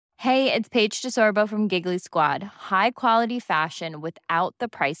Hey, it's Paige DeSorbo from Giggly Squad. High quality fashion without the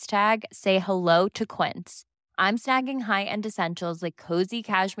price tag. Say hello to Quince. I'm snagging high-end essentials like cozy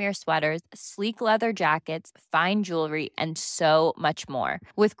cashmere sweaters, sleek leather jackets, fine jewelry, and so much more.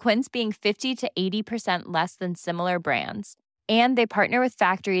 With Quince being 50 to 80% less than similar brands. And they partner with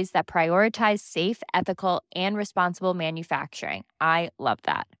factories that prioritize safe, ethical, and responsible manufacturing. I love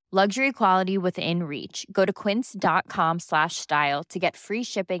that. Luxury quality within reach. Go to quince.com/style to get free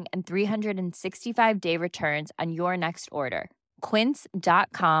shipping and 365-day returns on your next order.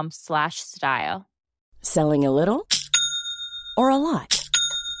 Quince.com/style. Selling a little or a lot?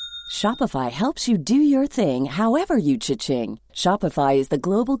 Shopify helps you do your thing however you cha-ching. Shopify is the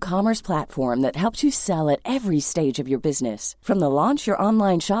global commerce platform that helps you sell at every stage of your business. From the launch your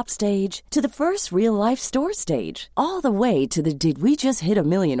online shop stage to the first real-life store stage, all the way to the did we just hit a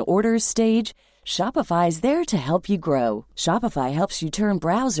million orders stage. Shopify is there to help you grow. Shopify helps you turn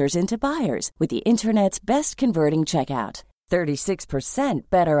browsers into buyers with the internet's best converting checkout. 36%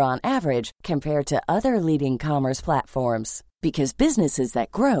 better on average compared to other leading commerce platforms. Because businesses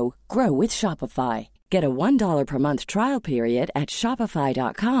that grow, grow with Shopify. Get a $1 per month trial period at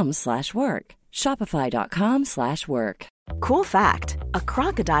shopify.com/work. Shopify.com/work. Cool fact, a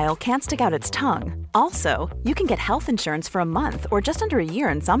crocodile can't stick out its tongue. Also, you can get health insurance for a month or just under a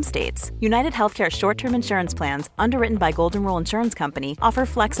year in some states. United Healthcare short-term insurance plans, underwritten by Golden Rule Insurance Company, offer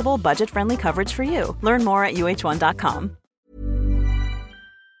flexible, budget-friendly coverage for you. Learn more at uh1.com.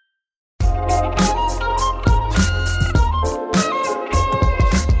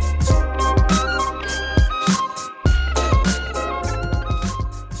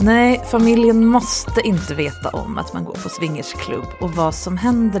 Nej, familjen måste inte veta om att man går på swingersklubb och vad som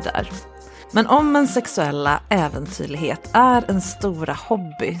händer där. Men om en sexuella äventyrlighet är en stora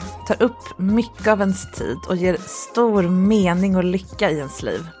hobby, tar upp mycket av ens tid och ger stor mening och lycka i ens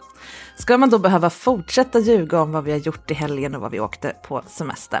liv, ska man då behöva fortsätta ljuga om vad vi har gjort i helgen och vad vi åkte på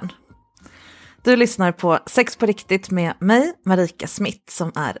semestern? Du lyssnar på Sex på riktigt med mig, Marika Smith,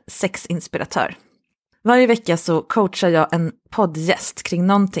 som är sexinspiratör. Varje vecka så coachar jag en poddgäst kring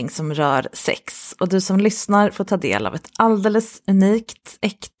någonting som rör sex. Och du som lyssnar får ta del av ett alldeles unikt,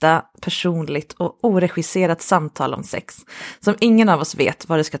 äkta, personligt och oregisserat samtal om sex. Som ingen av oss vet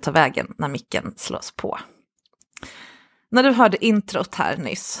var det ska ta vägen när micken slås på. När du hörde introt här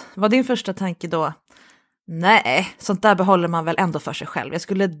nyss, var din första tanke då: nej, sånt där behåller man väl ändå för sig själv. Jag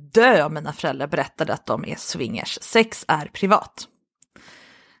skulle dö om mina föräldrar berättade att de är swingers. Sex är privat.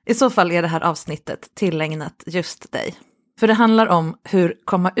 I så fall är det här avsnittet tillägnat just dig. För det handlar om hur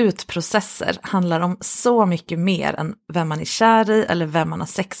komma ut-processer handlar om så mycket mer än vem man är kär i eller vem man har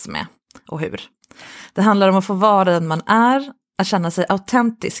sex med och hur. Det handlar om att få vara den man är, att känna sig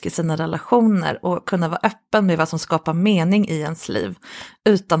autentisk i sina relationer och kunna vara öppen med vad som skapar mening i ens liv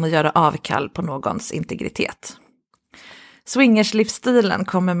utan att göra avkall på någons integritet. Swingers-livsstilen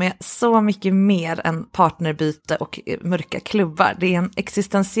kommer med så mycket mer än partnerbyte och mörka klubbar. Det är en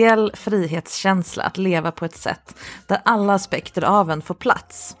existentiell frihetskänsla att leva på ett sätt där alla aspekter av en får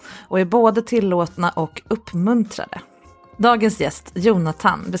plats och är både tillåtna och uppmuntrade. Dagens gäst,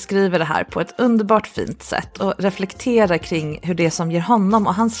 Jonathan, beskriver det här på ett underbart fint sätt och reflekterar kring hur det som ger honom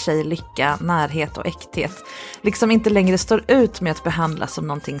och hans tjej lycka, närhet och äkthet liksom inte längre står ut med att behandlas som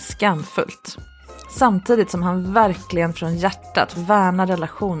någonting skamfullt. Samtidigt som han verkligen från hjärtat värnar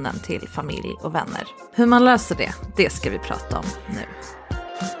relationen till familj och vänner. Hur man löser det ska vi prata om nu.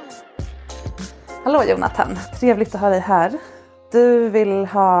 Hallå Jonathan, trevligt att ha dig här. Du vill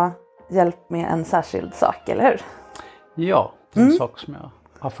ha hjälp med en särskild sak, eller hur? Ja, en sak som jag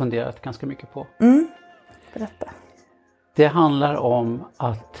har funderat ganska mycket på. Berätta. Det handlar om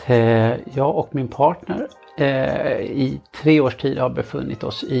att jag och min partner i 3 års tid har befunnit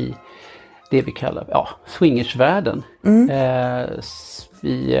oss i det vi kallar swingersvärlden.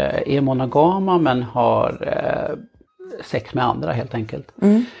 Vi är monogama men har sex med andra helt enkelt.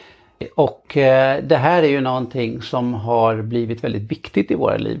 Och det här är ju någonting som har blivit väldigt viktigt i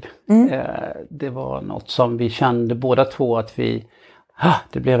våra liv. Det var något som vi kände båda två att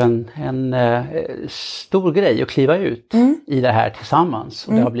det blev en stor grej att kliva ut i det här tillsammans.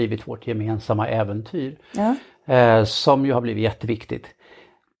 Och det har blivit vårt gemensamma äventyr. Som ju har blivit jätteviktigt.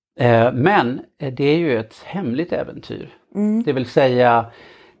 Men det är ju ett hemligt äventyr. Det vill säga,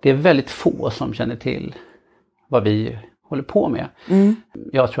 det är väldigt få som känner till vad vi håller på med.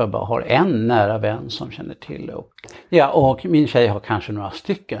 Jag tror jag bara har en nära vän som känner till. Och min tjej har kanske några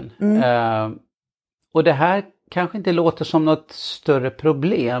stycken. Och det här kanske inte låter som något större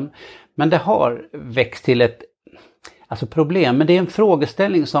problem. Men det har växt till alltså problem, men det är en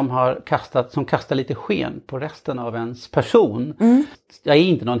frågeställning som kastar lite sken på resten av ens person. Jag är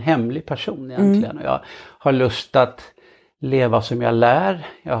inte någon hemlig person egentligen, och jag har lust att leva som jag lär.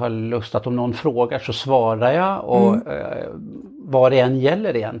 Jag har lust att om någon frågar så svarar jag, och vad det än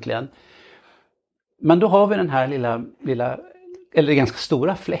gäller egentligen. Men då har vi den här lilla eller ganska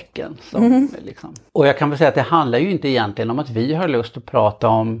stora fläcken. Liksom. Och jag kan väl säga att det handlar ju inte egentligen om att vi har lust att prata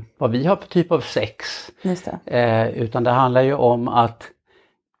om vad vi har för typ av sex. Just det. Utan det handlar ju om att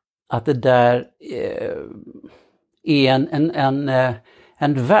det där är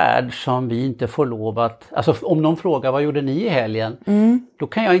en värld som vi inte får lov att... Alltså om någon frågar vad gjorde ni i helgen? Då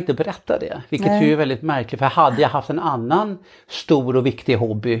kan jag inte berätta det. Vilket ju är väldigt märkligt. För hade jag haft en annan stor och viktig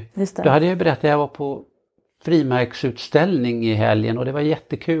hobby, då hade jag berättat att jag var på frimärksutställning i helgen och det var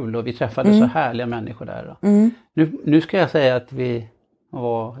jättekul och vi träffade så härliga människor där. Nu ska jag säga att vi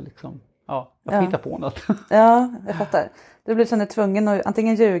var liksom, jag får hitta på något. Ja, jag fattar. Du blir sen tvungen att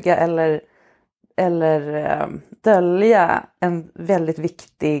antingen ljuga eller dölja en väldigt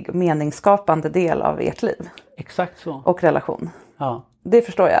viktig meningsskapande del av ert liv. Exakt så. Och relation. Ja. Det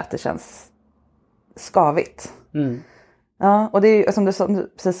förstår jag att det känns skavigt. Ja, och det är ju som du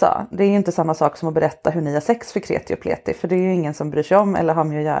precis sa, det är ju inte samma sak som att berätta hur ni har sex för kreti och pleti, för det är ju ingen som bryr sig om eller har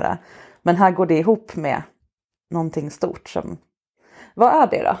med att göra. Men här går det ihop med någonting stort som... Vad är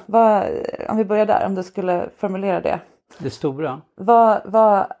det då? Om vi börjar där, om du skulle formulera det. Det stora.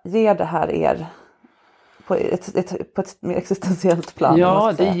 Vad ger det här er på ett mer existentiellt plan?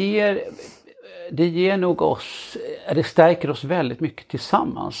 Ja, det ger nog oss, det stärker oss väldigt mycket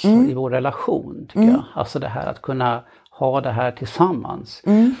tillsammans i vår relation, tycker jag. Alltså det här att kunna ha det här tillsammans.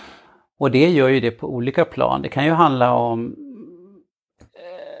 Och det gör ju det på olika plan. Det kan ju handla om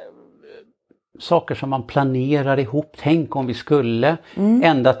saker som man planerar ihop. Tänk om vi skulle.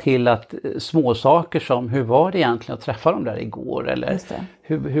 Ända till att små saker som hur var det egentligen att träffa dem där igår? Eller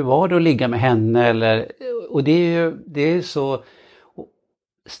hur var det att ligga med henne? Eller, och det är så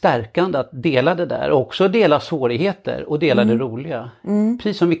stärkande att dela det där. Och också dela svårigheter och dela det roliga.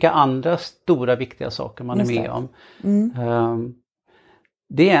 Precis som vilka andra stora viktiga saker man är med om.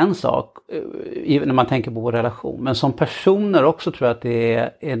 Det är en sak när man tänker på vår relation. Men som personer också tror jag att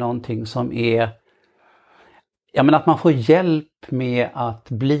det är någonting som är... Jag menar att man får hjälp med att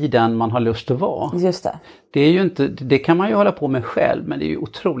bli den man har lust att vara. Just det. Det är ju inte, det kan man ju hålla på med själv, men det är ju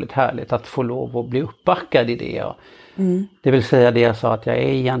otroligt härligt att få lov att bli uppbackad i det. Det vill säga det jag sa, att jag är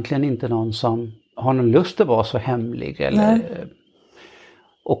egentligen inte någon som har någon lust att vara så hemlig. Eller,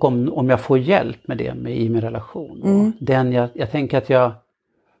 och om jag får hjälp med det i min relation. Och jag tänker att jag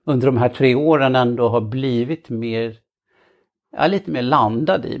under de här 3 åren ändå har blivit lite mer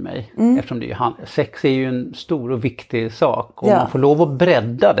landad i mig. Eftersom det är sex är ju en stor och viktig sak. Och man får lov att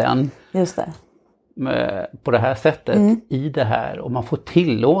bredda den. Just det. På det här sättet i det här. Och man får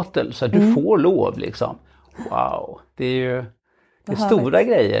tillåtelse. Du får lov liksom. Wow, det är ju stora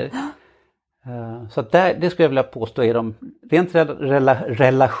grejer. Så att det skulle jag vilja påstå är de rent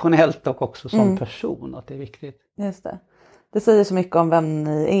relationellt och också som person att det är viktigt. Just det. Det säger så mycket om vem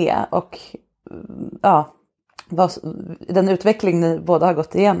ni är och den utveckling ni båda har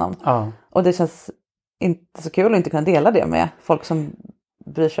gått igenom. Och det känns inte så kul att inte kunna dela det med folk som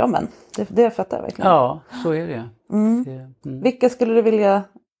bryr sig om en. Det fattar jag verkligen. Ja, så är det. Vilka skulle du vilja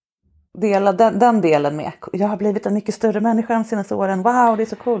dela den delen med? Jag har blivit en mycket större människa de senaste åren. Wow, det är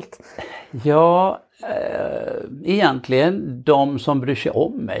så coolt. Ja, egentligen de som bryr sig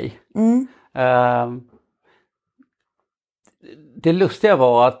om mig. Det lustiga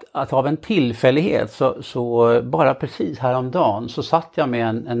var att av en tillfällighet så bara precis häromdagen så satt jag med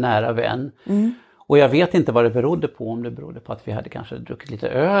en nära vän. Och jag vet inte vad det berodde på, om det berodde på att vi hade kanske druckit lite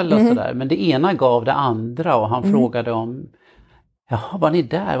öl och sådär. Men det ena gav det andra och han frågade om, jaha, var ni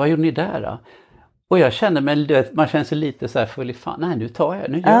där? Vad gjorde ni där då? Och jag kände mig, man känner sig lite så här full i fan, nej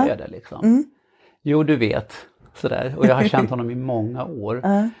nu gör jag det liksom. Jo, du vet, sådär. Och jag har känt honom i många år.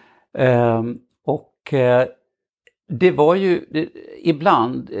 Det var ju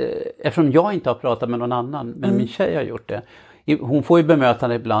ibland, eftersom jag inte har pratat med någon annan, men min tjej har gjort det. Hon får ju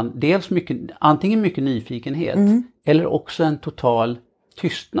bemötande ibland, dels antingen mycket nyfikenhet eller också en total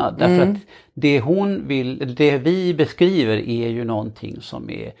tystnad. Därför att det vi beskriver är ju någonting som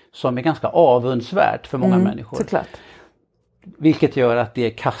är ganska avundsvärt för många människor. Såklart. Vilket gör att det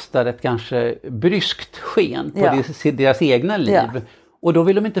kastar ett ganska bryskt sken på deras egna liv. Ja. Och då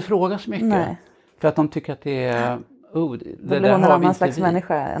vill de inte fråga så mycket. Nej. För att de tycker att det är... Då blir hon en annan slags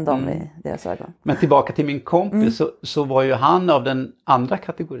människa än de i deras ögon. Men tillbaka till min kompis så var ju han av den andra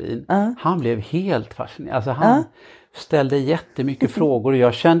kategorin. Han blev helt fascinerad. Alltså han ställde jättemycket frågor och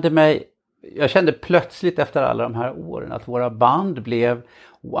jag kände mig jag kände plötsligt efter alla de här åren att våra band blev,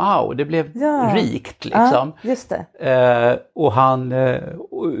 wow, det blev rikt liksom. Ja, just det.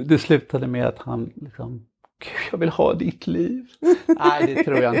 Och det slutade med att han liksom, gud, jag vill ha ditt liv. Nej, det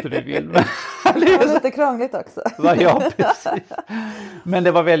tror jag inte du vill. Men det var lite krångligt också. Ja, precis. Men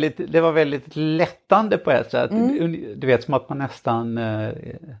det var väldigt lättande på ett sätt. Du vet, som att man nästan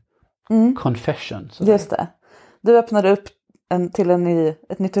confession. Så just det. Du öppnade upp till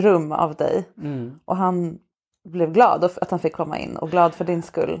ett nytt rum av dig. Och han blev glad att han fick komma in och glad för din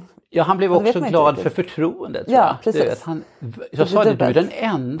skull. Ja, han blev också glad för förtroendet. Ja, precis. Jag sa det, du är den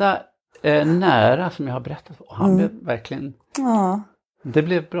enda nära som jag har berättat för. Och han blev verkligen... Ja. Det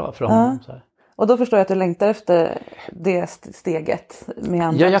blev bra för honom. Så här. Och då förstår jag att du längtar efter det steget med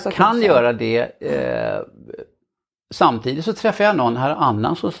andra. Ja, jag kan kanske göra det. Samtidigt så träffar jag någon här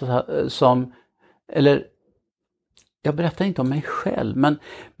annan som eller jag berättar inte om mig själv, men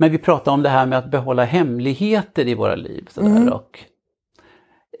vi pratar om det här med att behålla hemligheter i våra liv. Och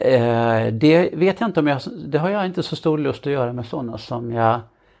det vet jag inte om det har jag inte så stor lust att göra med sådana som jag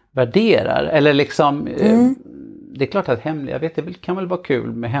värderar. Eller liksom, det är klart att jag vet det kan väl vara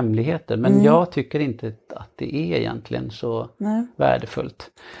kul med hemligheter, men jag tycker inte att det är egentligen så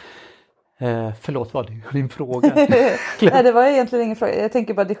värdefullt. Förlåt, vad är din fråga? Nej, det var egentligen ingen fråga. Jag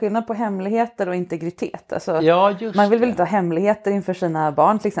tänker bara det är skillnad på hemligheter och integritet. Alltså, man vill väl inte ha hemligheter inför sina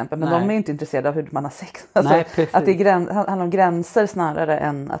barn till exempel, men de är ju inte intresserade av hur man har sex. Alltså, att det handlar om gränser snarare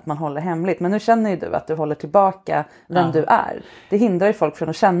än att man håller hemligt. Men nu känner ju du att du håller tillbaka vem du är. Det hindrar ju folk från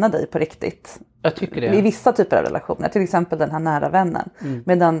att känna dig på riktigt. Jag tycker det. I vissa typer av relationer, till exempel den här nära vännen.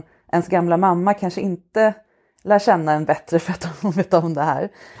 Medan ens gamla mamma kanske inte lär känna en bättre för att hon vet om det här.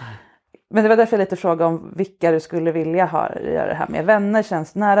 Men det var därför jag lite fråga om vilka du skulle vilja göra det här med.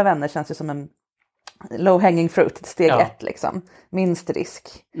 Nära vänner känns ju som en low hanging fruit, steg 1 liksom. Minst risk.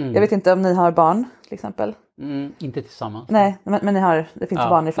 Jag vet inte om ni har barn till exempel. Inte tillsammans. Nej, men det finns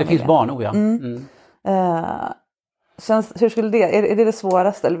barn i familjen. Det finns barn, Hur skulle det, är det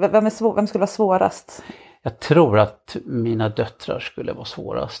svåraste? Eller vem skulle vara svårast? Jag tror att mina döttrar skulle vara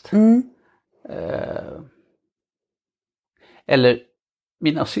svårast. Eller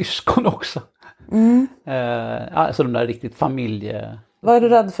mina syskon också. Alltså de där riktigt familje... Vad är du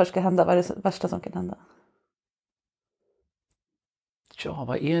rädd för ska hända? Vad är det värsta som kan hända? Ja,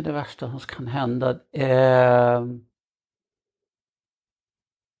 vad är det värsta som kan hända?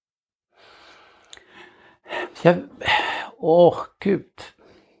 Gud.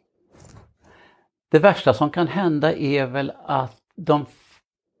 Det värsta som kan hända är väl att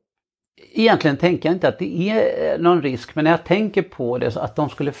egentligen tänker jag inte att det är någon risk, men när jag tänker på det så att de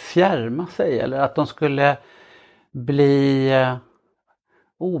skulle fjärma sig eller att de skulle bli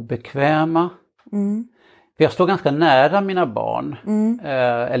obekväma. För jag står ganska nära mina barn.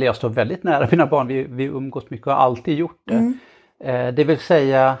 Eller jag står väldigt nära mina barn. Vi umgås mycket och har alltid gjort det. Det vill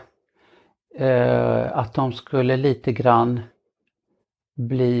säga att de skulle lite grann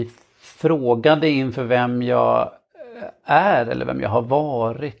bli frågade inför vem jag är eller vem jag har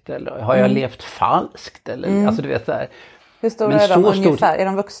varit eller har jag levt falskt eller alltså du vet så här. Hur stora är de ungefär? Är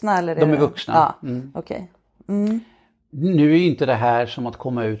de vuxna eller de är vuxna? Ja, okej. Nu är ju inte det här som att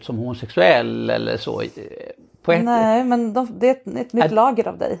komma ut som homosexuell eller så. Nej, men det är ett nytt lager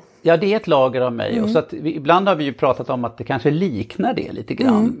av dig. Ja, det är ett lager av mig. Och så att ibland har vi ju pratat om att det kanske liknar det lite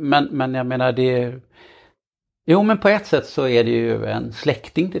grann. Men jag menar det... Jo, men på ett sätt så är det ju en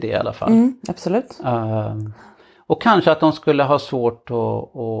släkting till det i alla fall. Absolut. Och kanske att de skulle ha svårt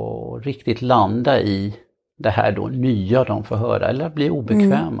att riktigt landa i det här då nya de får höra. Eller bli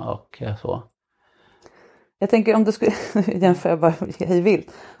obekväma och så. Jag tänker om du skulle, jämför jag bara hej vill.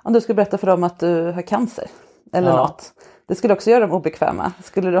 Om du skulle berätta för dem att du har cancer eller något. Det skulle också göra dem obekväma.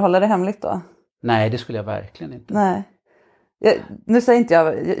 Skulle du hålla det hemligt då? Nej, det skulle jag verkligen inte. Nej. Nu säger inte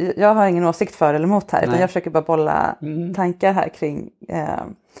jag har ingen åsikt för eller emot här. Utan jag försöker bara bolla tankar här kring.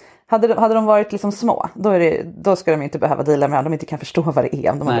 Hade de varit liksom små, då ska de inte behöva dela med om de inte kan förstå vad det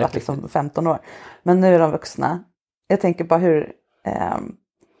är. Om de har varit liksom 15 år. Men nu är de vuxna. Jag tänker bara hur...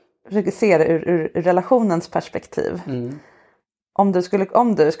 försöker se det ur relationens perspektiv. Om du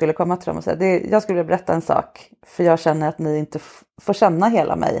skulle komma till dem och säga jag skulle vilja berätta en sak för jag känner att ni inte får känna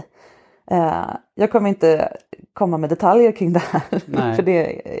hela mig. Jag kommer inte komma med detaljer kring det här för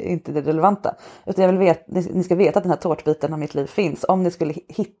det är inte det relevanta. Utan jag vill ni ska veta att den här tårtbiten av mitt liv finns. Om ni skulle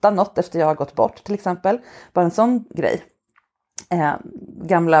hitta något efter jag har gått bort till exempel. Bara en sån grej.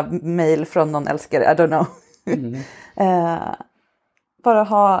 Gamla mejl från någon älskare, I don't know.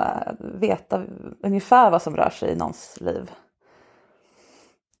 Bara veta ungefär vad som rör sig i någons liv.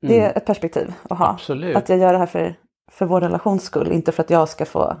 Det är ett perspektiv att ha. Absolut. Att jag gör det här för vår relations skull. Inte för att jag ska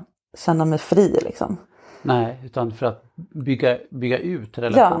få känna mig fri liksom. Nej, utan för att bygga ut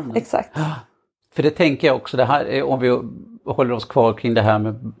relationen. Ja, exakt. För det tänker jag också, det här, om vi håller oss kvar kring det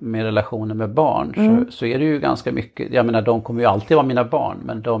här med relationer med barn, så är det ju ganska mycket, jag menar de kommer ju alltid vara mina barn,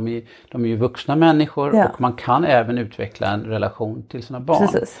 men de är ju vuxna människor och man kan även utveckla en relation till sina barn.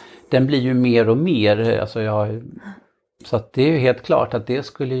 Precis. Den blir ju mer och mer, alltså så att det är ju helt klart att det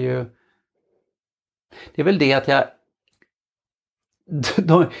skulle ju, det är väl det att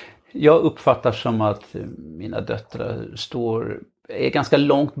jag uppfattar som att mina döttrar är ganska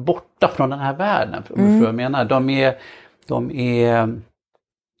långt borta från den här världen. För jag menar,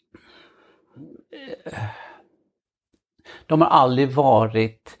 de har aldrig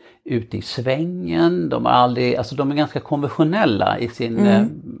varit ute i svängen, de är ganska konventionella i sin,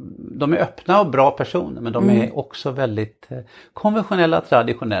 de är öppna och bra personer, men de är också väldigt konventionella,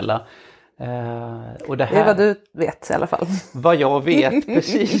 traditionella. Och det är vad du vet i alla fall. Vad jag vet,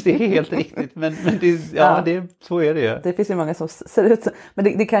 precis, det är helt riktigt. Men så är det ju. Det finns ju många som ser ut så. Men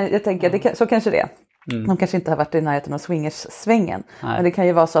jag tänker, så kanske det är. De kanske inte har varit i närheten av swingers-svängen. Nej. Men det kan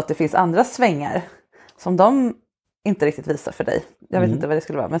ju vara så att det finns andra svängar som de inte riktigt visar för dig. Jag vet inte vad det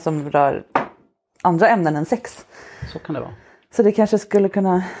skulle vara, men som rör andra ämnen än sex. Så kan det vara. Så det kanske skulle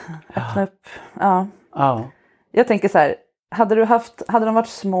kunna öppna upp. Ja. Jag tänker så här. Hade de varit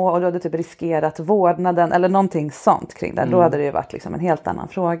små och du hade typ riskerat vårdnaden eller någonting sånt kring det, då hade det ju varit liksom en helt annan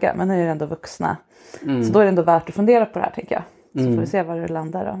fråga. Men nu är det ändå vuxna. Så då är det ändå värt att fundera på det här, tänker jag. Så får vi se var det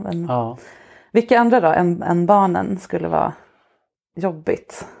landar då. Men vilka andra då än barnen skulle vara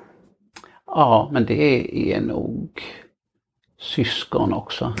jobbigt? Ja, men det är nog syskon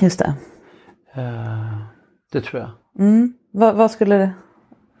också. Just det. Det tror jag.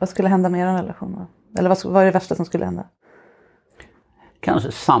 Vad skulle hända med er relation? Eller vad är det värsta som skulle hända?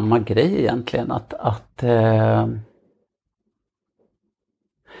 Kanske samma grej egentligen, att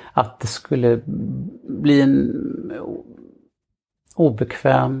det skulle bli en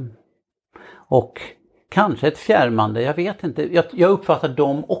obekväm och kanske ett fjärmande, jag vet inte. Jag uppfattar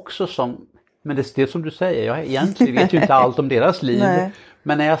dem också som, men det är som du säger, jag egentligen vet ju inte allt om deras liv. Nej.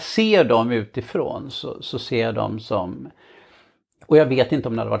 Men när jag ser dem utifrån så ser jag dem som, och jag vet inte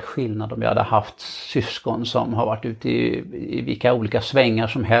om det hade varit skillnad om jag hade haft syskon som har varit ute i vilka olika svängar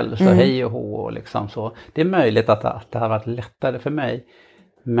som helst och hej och hå och liksom så. Det är möjligt att det hade varit lättare för mig.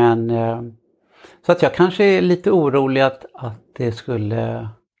 Men så att jag kanske är lite orolig att det skulle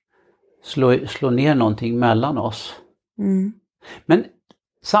slå ner någonting mellan oss. Men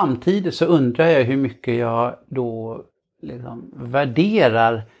samtidigt så undrar jag hur mycket jag då liksom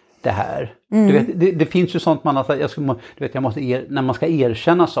värderar det här. Du vet, det finns ju sånt man har, när man ska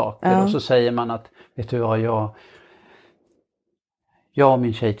erkänna saker och så säger man att, vet du vad, jag och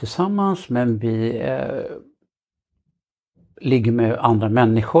min tjej tillsammans, men vi ligger med andra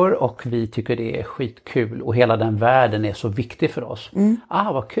människor och vi tycker det är skitkul och hela den världen är så viktig för oss.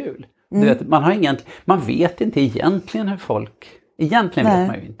 Vad kul. Du vet, man vet inte egentligen hur folk, vet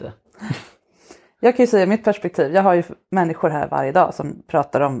man ju inte. Jag kan ju säga mitt perspektiv, jag har ju människor här varje dag som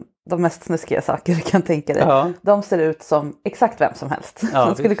pratar om de mest snuskiga saker du kan tänka dig. Ja. De ser ut som exakt vem som helst.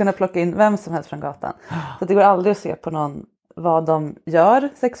 De skulle kunna plocka in vem som helst från gatan. Så det går aldrig att se på någon vad de gör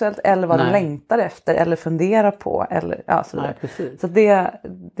sexuellt eller vad de längtar efter eller funderar på. Eller, så så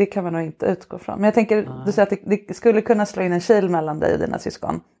det kan man nog inte utgå från. Men jag tänker, du säger att det skulle kunna slå in en kil mellan dig och dina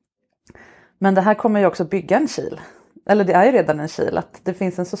syskon. Men det här kommer ju också bygga en kil. Eller det är ju redan en kil. Att det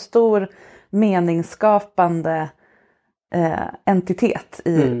finns en så stor meningsskapande entitet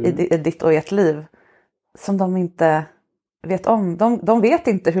i ditt och ert liv som de inte vet om. De vet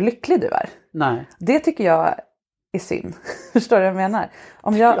inte hur lycklig du är. Nej. Det tycker jag är synd. Förstår du vad jag menar?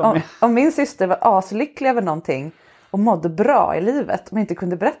 Om min syster var aslycklig över någonting och mådde bra i livet men inte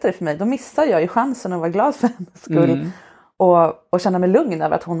kunde berätta det för mig, då missar jag ju chansen att vara glad för hennes skull och känna mig lugn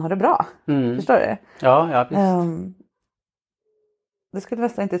över att hon har det bra. Förstår du? Ja, visst. Det skulle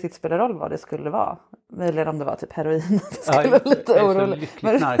nästan inte spela roll vad det skulle vara. Eller om det var typ heroin. Det skulle vara lite oroligt.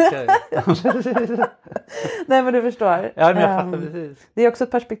 Nej, men du förstår. Ja, men jag fattar precis. Det är också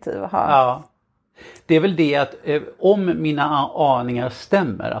ett perspektiv att ha. Ja. Det är väl det att om mina aningar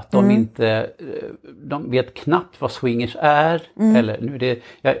stämmer, att de vet knappt vad swingers är. Eller nu är det,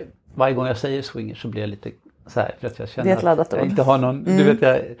 varje gång jag säger swingers så blir jag lite så här, för att jag känner att jag inte har någon, du vet,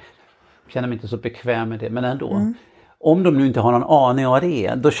 jag känner mig inte så bekväm med det, men ändå. Om de nu inte har någon aning om vad det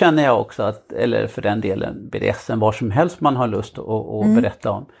är, då känner jag också att, eller för den delen BDSM, vad som helst man har lust att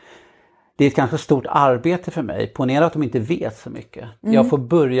berätta om. Det är ett ganska stort arbete för mig. Ponera att de inte vet så mycket. Jag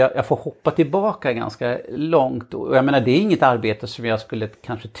får hoppa tillbaka ganska långt. Och jag menar, det är inget arbete som jag skulle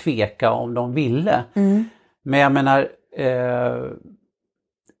kanske tveka om de ville. Men jag menar,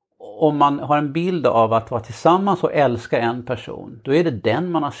 om man har en bild av att vara tillsammans och älska en person, då är det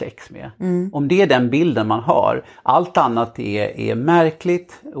den man har sex med. Om det är den bilden man har, allt annat är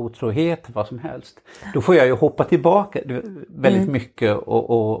märkligt, otrohet, vad som helst. Då får jag ju hoppa tillbaka väldigt mycket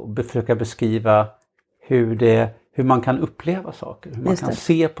och försöka beskriva hur man kan uppleva saker, hur man kan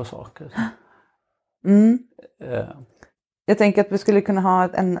se på saker. Jag tänker att vi skulle kunna ha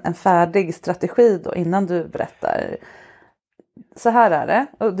en färdig strategi då innan du berättar. Så här är det.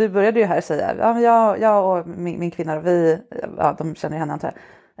 Och du började ju här säga. Jag och min kvinna, de känner henne antar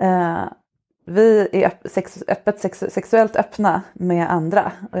jag. Vi är sexuellt öppna med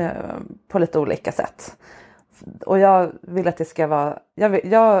andra på lite olika sätt. Och jag vill att det ska vara...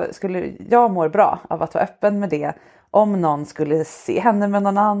 Jag mår bra av att vara öppen med det. Om någon skulle se henne med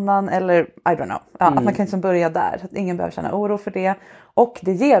någon annan eller I don't know. Ja, att man kan liksom börja där. Att ingen behöver känna oro för det. Och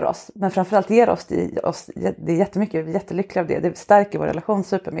det ger oss, men framförallt ger oss det är jättemycket, vi är jättelyckliga av det. Det stärker vår relation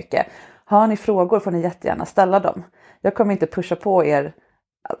supermycket. Har ni frågor får ni jättegärna ställa dem. Jag kommer inte pusha på er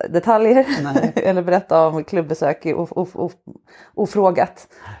detaljer eller berätta om klubbesök ofrågat.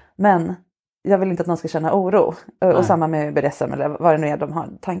 Men jag vill inte att någon ska känna oro. Och samma med BDSM eller vad det nu är de har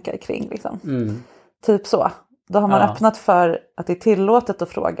tankar kring. Liksom. Typ så. Då har man öppnat för att det är tillåtet att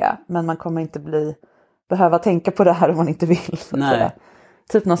fråga. Men man kommer inte behöva tänka på det här om man inte vill. Så att säga.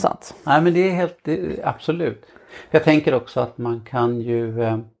 Typ något sånt. Nej, men det är absolut. Jag tänker också att man kan ju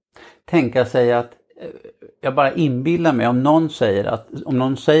tänka sig att jag bara inbillar mig om någon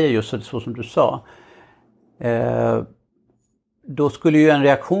säger just så som du sa. Då skulle ju en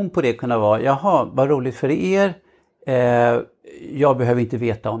reaktion på det kunna vara, jaha, vad roligt för er. Jag behöver inte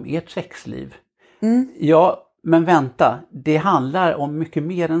veta om ert sexliv. Ja, men vänta, det handlar om mycket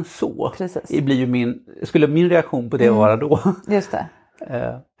mer än så. Precis. Det blir ju skulle min reaktion på det vara då. Just det.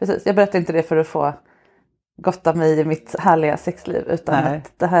 Precis, jag berättar inte det för att få gotta mig i mitt härliga sexliv. Utan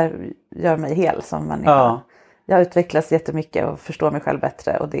att det här gör mig hel som människa. Ja. Jag utvecklas jättemycket och förstår mig själv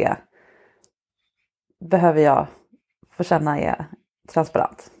bättre. Och det behöver jag få känna är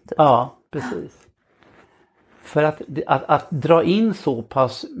transparent. Typ. Ja, precis. För att dra in så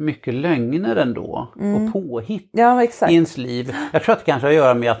pass mycket lögner ändå och påhitt i ens liv. Jag tror att det kanske har att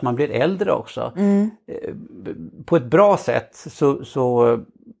göra med att man blir äldre också. På ett bra sätt så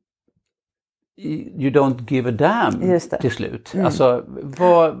you don't give a damn till slut. Alltså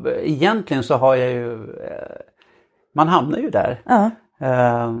egentligen så har jag ju man hamnar ju där.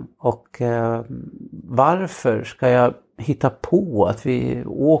 Varför ska jag hitta på att vi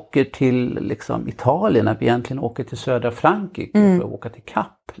åker till liksom Italien när vi egentligen åker till södra Frankrike för att åka till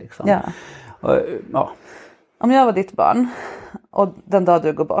Kapp liksom. Om jag var ditt barn och den dag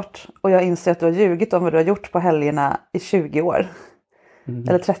du går bort och jag inser att du har ljugit om vad du har gjort på helgerna i 20 år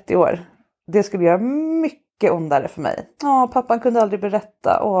eller 30 år, det skulle göra mycket ondare för mig. Pappan kunde aldrig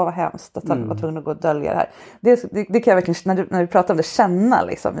berätta, vad hemskt att han var tvungen att gå och dölja det här. Det kan jag verkligen, när vi pratar om det, känna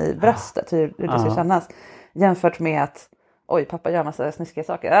liksom i bröstet hur det ska kännas. Jämfört med att oj, pappa gör massa sniskiga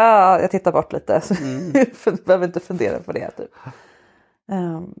saker. Jag tittar bort lite. Så behöver inte fundera på det. Typ.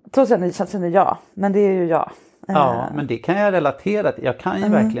 Så känner jag. Men det är ju jag. Ja, men det kan jag relatera till. Jag kan ju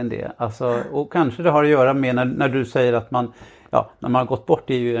verkligen det. Alltså, och kanske det har att göra med när du säger att man... Ja, när man har gått bort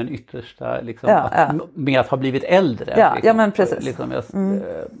är ju den yttersta liksom, med att ha blivit äldre. Ja, liksom, men precis. Liksom,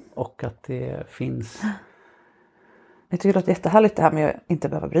 och att det finns... Jag tycker det låter jättehärligt det här med att inte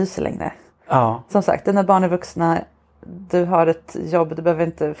behöva bry sig längre. Ja. Som sagt, när barn är vuxna, du har ett jobb, du behöver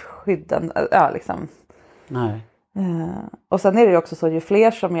inte skydda, liksom. Nej. Och sen är det ju också så, ju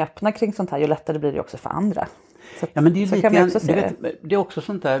fler som är öppna kring sånt här, ju lättare blir det också för andra. Så, ja, men det är så lite kan man också se det är också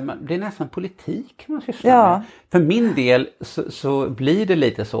sånt där, det är nästan politik man sysslar med. För min del så blir det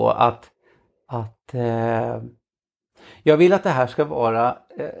lite så att jag vill att det här ska vara,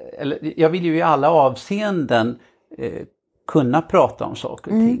 eller jag vill ju i alla avseenden kunna prata om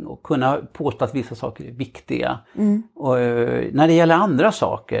saker och ting och kunna påstå att vissa saker är viktiga. Och när det gäller andra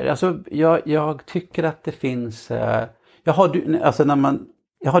saker, alltså jag tycker att det finns,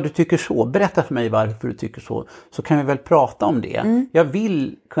 du tycker så, berätta för mig varför du tycker så kan vi väl prata om det. Jag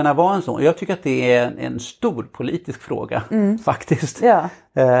vill kunna vara en sån, jag tycker att det är en stor politisk fråga faktiskt.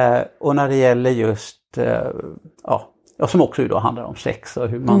 Och när det gäller just, som också då handlar om sex och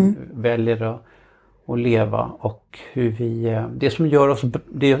hur man väljer att leva och hur vi, det som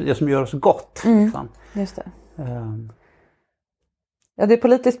gör oss gott. Liksom. Just det. Ja, det är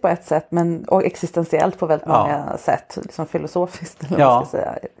politiskt på ett sätt och existentiellt på väldigt många sätt, liksom filosofiskt eller vad man ska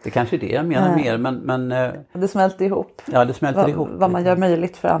säga. Det kanske är det jag menar mer, men det smälter ihop. Ja, det smälter ihop. Vad man gör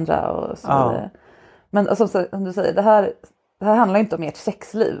möjligt för andra och så vidare. Men alltså, som du säger, det här det här handlar inte om ert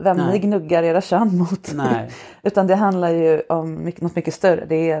sexliv, vem ni gnuggar era kön mot. Nej. Utan det handlar ju om något mycket större.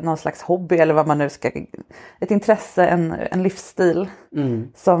 Det är någon slags hobby eller vad man nu ska... Ett intresse, en livsstil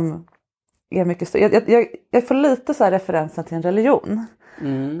som är mycket större. Jag får lite så här referensen till en religion.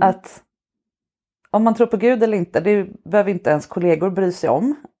 Att om man tror på Gud eller inte, det behöver inte ens kollegor bry sig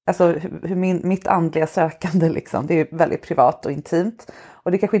om. Alltså hur mitt andliga sökande liksom, det är väldigt privat och intimt.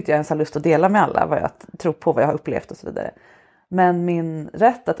 Och det kanske inte jag ens har lust att dela med alla, vad jag tror på, vad jag har upplevt och så vidare. Men min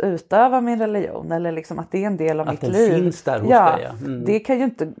rätt att utöva min religion, eller liksom att det är en del av mitt liv. Att det finns där hos dig. Det kan ju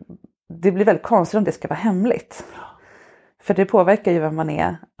inte, det blir väldigt konstigt om det ska vara hemligt. För det påverkar ju vem man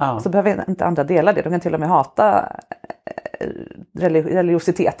är. Så behöver inte andra dela det. De kan till och med hata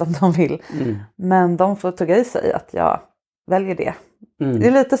religiositet om de vill. Men de får tugga i sig att jag väljer det. Det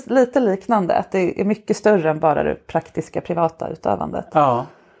är lite liknande. Att det är mycket större än bara det praktiska privata utövandet. Ja,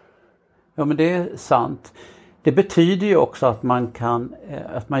 men det är sant. Det betyder ju också att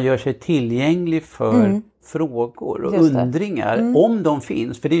att man gör sig tillgänglig för frågor och undringar om de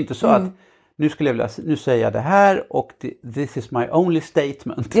finns. För det är inte så att nu säger jag det här och this is my only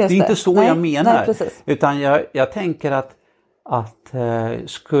statement. Det är inte så jag menar. Utan jag tänker att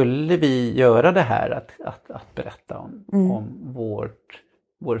skulle vi göra det här att berätta om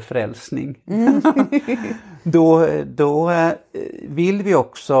vår frälsning då vill vi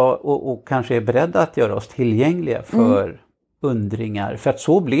också och kanske är beredda att göra oss tillgängliga för undringar. För att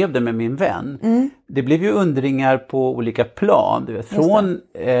så blev det med min vän. Det blev ju undringar på olika plan. Du vet, från,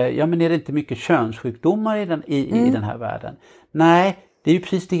 men är det inte mycket könssjukdomar i den här världen? Nej, det är ju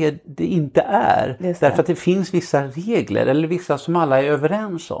precis det inte är. Därför att det finns vissa regler, eller vissa som alla är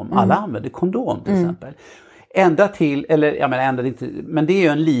överens om. Alla använder kondom till exempel. Ända till, men det är ju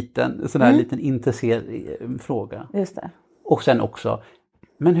en liten intresserad fråga. Just det. Och sen också,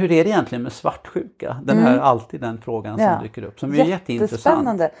 men hur är det egentligen med svartsjuka? Alltid den frågan som dyker upp, som är jätteintressant.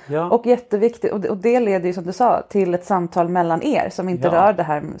 Jättespännande och jätteviktigt. Och det leder ju, som du sa, till ett samtal mellan er som inte rör det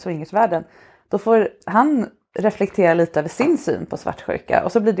här swingersvärlden. Då får han reflektera lite över sin syn på svartsjuka.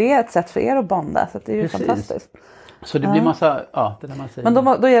 Och så blir det ett sätt för er att bonda. Så det är ju fantastiskt. Så det blir massa, det där man säger.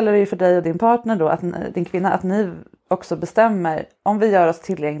 Men då gäller det ju för dig och din partner då, din kvinna, att ni också bestämmer, om vi gör oss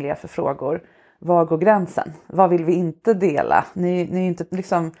tillgängliga för frågor, var går gränsen? Vad vill vi inte dela? Ni är ju inte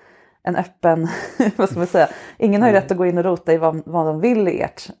liksom en öppen, vad ska man säga, ingen har ju rätt att gå in och rota i vad de vill i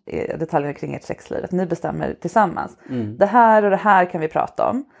detaljerna kring ert sexliv. Att ni bestämmer tillsammans. Det här och det här kan vi prata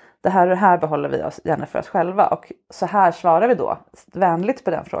om. Det här och det här behåller vi oss gärna för oss själva. Och så här svarar vi då vänligt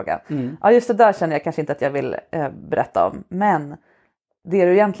på den frågan. Ja, just det där känner jag kanske inte att jag vill berätta om. Men det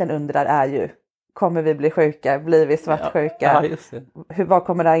du egentligen undrar är ju, kommer vi bli sjuka? Blir vi svartsjuka? Ja, just det. Vad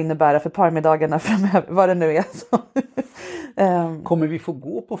kommer det här innebära för parmiddagarna framöver? Vad det nu är. Kommer vi få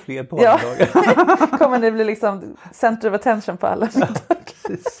gå på fler parmiddagar? Kommer ni bli liksom center of attention på alla middagar?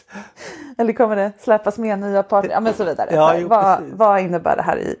 Eller kommer det släppas med nya partner? Ja, men så vidare. Vad innebär det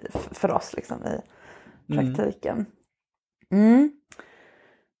här för oss liksom, i praktiken?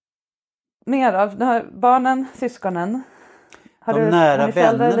 Mer av barnen, syskonen. De nära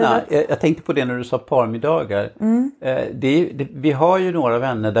vännerna. Jag tänkte på det när du sa parmiddagar. Vi har ju några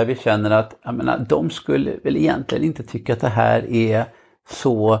vänner där vi känner att de skulle väl egentligen inte tycka att det här är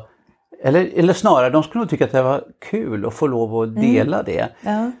så... Eller snarare, de skulle nog tycka att det var kul att få lov att dela det.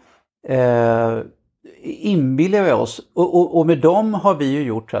 Inbillar vi oss. Och med dem har vi ju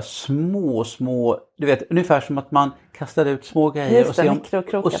gjort så här små, du vet, ungefär som att man kastar ut små grejer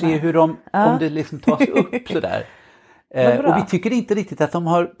och ser hur om det liksom tas upp sådär. Och vi tycker inte riktigt att de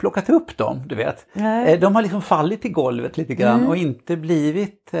har plockat upp dem, du vet. De har liksom fallit i golvet lite grann och inte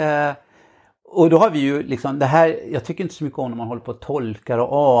blivit... Och då har vi ju liksom det här, jag tycker inte så mycket om när man håller på och tolkar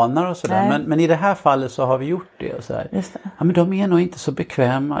och anar och sådär. Men i det här fallet så har vi gjort det och sådär. Just det. Ja, men de är nog inte så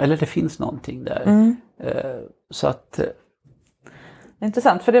bekväma, eller det finns någonting där. Så att...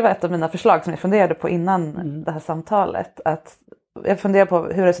 Intressant, för det var ett av mina förslag som jag funderade på innan det här samtalet. Att jag funderar på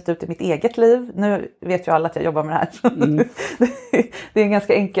hur det har sett ut i mitt eget liv. Nu vet ju alla att jag jobbar med det här. Det är en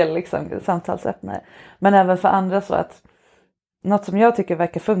ganska enkel liksom, samtalsöppnare. Men även för andra så att något som jag tycker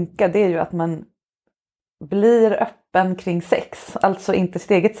verkar funka, det är ju att man blir öppen kring sex. Alltså inte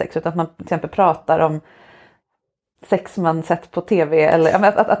sitt eget sex, utan att man till exempel pratar om sex man sett på tv.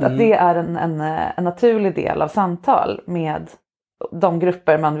 Eller att det är en naturlig del av samtal med de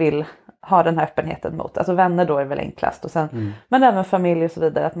grupper man vill ha den här öppenheten mot. Alltså vänner då är väl enklast. Och sen, men även familj och så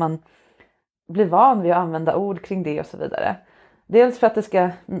vidare. Att man blir van vid att använda ord kring det och så vidare. Dels för att det ska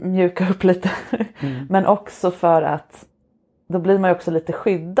mjuka upp lite. Men också för att då blir man ju också lite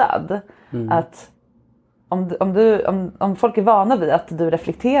skyddad. Att om folk är vana vid att du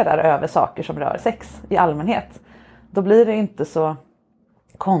reflekterar över saker som rör sex i allmänhet. då blir det inte så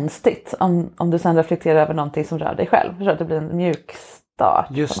konstigt om du sen reflekterar över någonting som rör dig själv. För att det blir en mjuk start.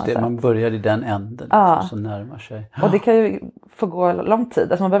 Just det, man börjar i den änden och så närmar sig. Och det kan ju få gå lång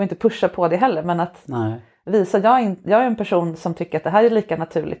tid. Alltså man behöver inte pusha på det heller, men att visa, jag är en person som tycker att det här är lika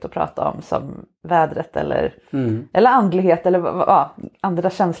naturligt att prata om som vädret eller andlighet eller andra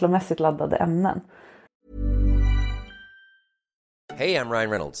känslomässigt laddade ämnen. Hey, I'm Ryan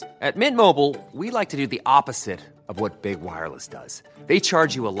Reynolds. At Mint Mobile, we like to do the opposite of what Big Wireless does. They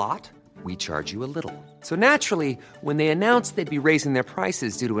charge you a lot, we charge you a little. So naturally, when they announced they'd be raising their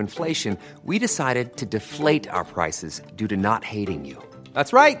prices due to inflation, we decided to deflate our prices due to not hating you.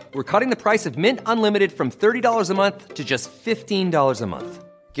 That's right. We're cutting the price of Mint Unlimited from $30 a month to just $15 a month.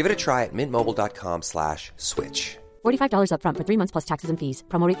 Give it a try at mintmobile.com/switch. $45 up front for 3 months plus taxes and fees.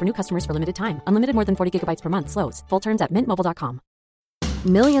 Promo rate for new customers for limited time. Unlimited more than 40 gigabytes per month slows. Full terms at mintmobile.com.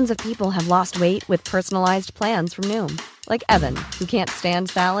 Millions of people have lost weight with personalized plans from Noom. Like Evan, who can't stand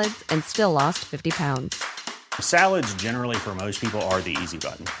salads and still lost 50 pounds. Salads generally for most people are the easy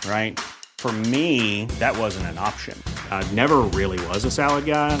button, right? For me, that wasn't an option. I never really was a salad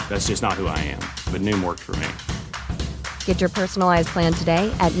guy. That's just not who I am. But Noom worked for me. Get your personalized plan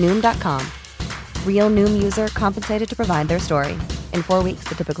today at Noom.com. Real Noom user compensated to provide their story. In 4 weeks,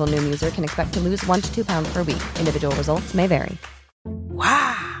 the typical Noom user can expect to lose 1 to 2 pounds per week. Individual results may vary.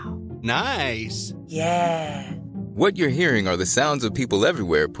 Wow. Nice. Yeah. What you're hearing are the sounds of people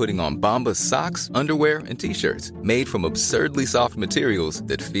everywhere putting on Bombas socks, underwear, and T-shirts made from absurdly soft materials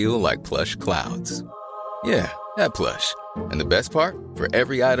that feel like plush clouds. Yeah, that plush. And the best part? For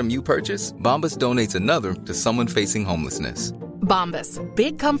every item you purchase, Bombas donates another to someone facing homelessness. Bombas.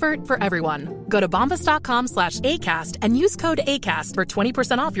 Big comfort for everyone. Go to bombas.com/ACAST and use code ACAST for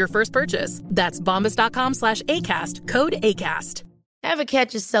 20% off your first purchase. That's bombas.com/ACAST. Code ACAST. Ever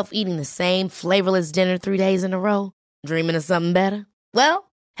catch yourself eating the same flavorless dinner 3 days in a row? Dreaming of something better?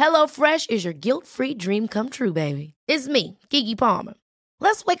 Well, HelloFresh is your guilt-free dream come true, baby. It's me, Keke Palmer.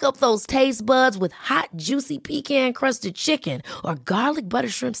 Let's wake up those taste buds with hot, juicy pecan-crusted chicken or garlic butter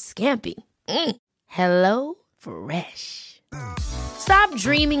shrimp scampi. HelloFresh. Stop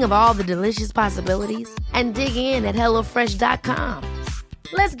dreaming of all the delicious possibilities and dig in at HelloFresh.com.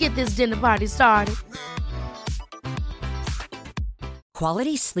 Let's get this dinner party started.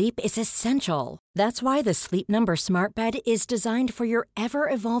 Quality sleep is essential. That's why the Sleep Number Smart Bed is designed for your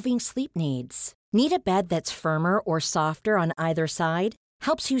ever-evolving sleep needs. Need a bed that's firmer or softer on either side?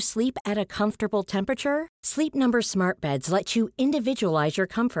 Helps you sleep at a comfortable temperature? Sleep Number Smart Beds let you individualize your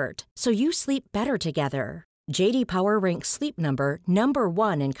comfort, so you sleep better together. J.D. Power ranks Sleep Number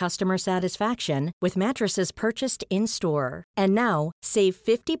 #1 in customer satisfaction with mattresses purchased in-store. And now, save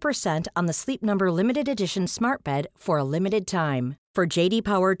 50% on the Sleep Number Limited Edition Smart Bed for a limited time. For J.D.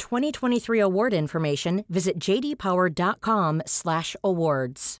 Power 2023 award information, visit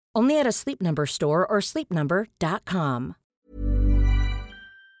jdpower.com/awards. Only at a Sleep Number store or sleepnumber.com.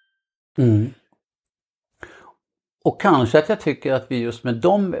 Och kanske att jag tycker att vi just med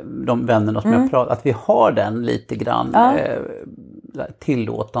de vännerna som jag pratar, att vi har den lite grann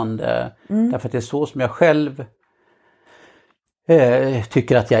tillåtande. Därför att det är så som jag själv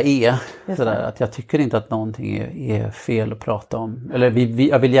tycker att jag är. Sådär, att jag tycker inte att någonting är fel att prata om. Eller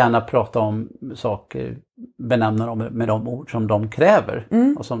jag vill gärna prata om saker, benämna dem med de ord som de kräver.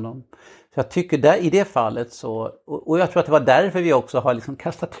 Och som så jag tycker i det fallet så, och jag tror att det var därför vi också har liksom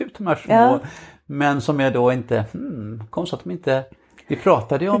kastat ut de här små, men som jag då inte, konstigt att de inte, vi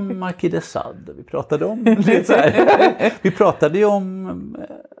pratade ju om Marquis de Sade, vi pratade om lite så här, vi pratade ju om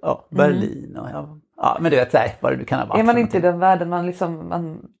Berlin och men du vet vad det kan ha varit. Är man inte i den världen,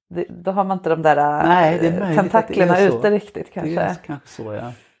 då har man inte de där tentaklerna ute riktigt kanske. Det är kanske så,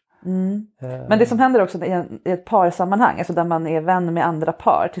 ja. Men det som händer också i ett parsammanhang, alltså där man är vän med andra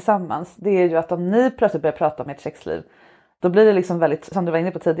par tillsammans, det är ju att om ni plötsligt börjar prata om ert sexliv, då blir det liksom väldigt, som du var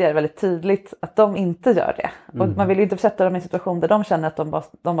inne på tidigare, väldigt tydligt att de inte gör det. Och man vill ju inte sätta dem i en situation där de känner att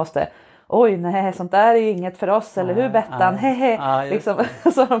de måste, oj nej, sånt där är ju inget för oss, eller hur Bettan, liksom,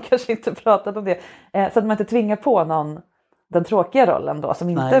 så de kanske inte pratat om det. Så att man inte tvingar på någon den tråkiga rollen då, som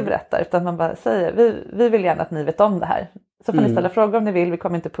inte berättar, utan man bara säger, vi vill gärna att ni vet om det här. Så får ni ställa frågor om ni vill, vi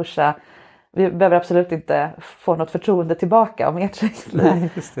kommer inte pusha, vi behöver absolut inte få något förtroende tillbaka om ert sexliv.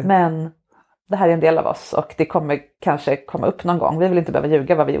 Men det här är en del av oss och det kommer kanske komma upp någon gång. Vi vill inte behöva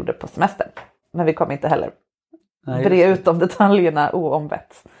ljuga vad vi gjorde på semestern. Men vi kommer inte heller bre ut de detaljerna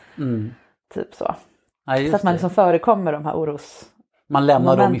oombett. Typ så. Så att man liksom förekommer de här man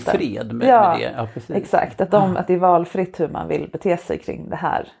lämnar dem i fred med det. Ja, precis. Exakt. Att det är valfritt hur man vill bete sig kring det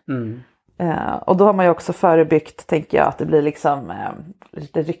här. Och då har man ju också förebyggt, tänker jag, att det blir liksom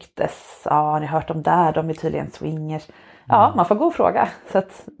lite ryktes. Ja, ni har hört om där, de är tydligen swingers. Ja, man får gå och fråga. Så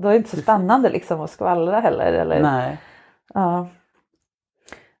att då är det inte så spännande liksom att skvallra heller. Eller, Nej. Ja.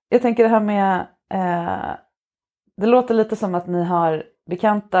 Jag tänker det här med, det låter lite som att ni har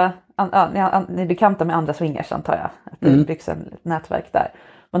bekanta, ni är bekanta med andra swingers, antar jag. Att det byggs ett nätverk där.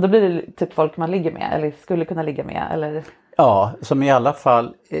 Men då blir det typ folk man ligger med eller skulle kunna ligga med, eller? Ja, som i alla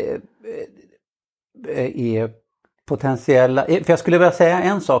fall är potentiella. För jag skulle vilja säga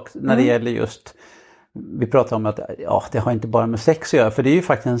en sak när det gäller just, vi pratar om att det har inte bara med sex att göra, för det är ju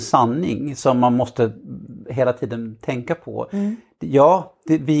faktiskt en sanning som man måste hela tiden tänka på. Ja,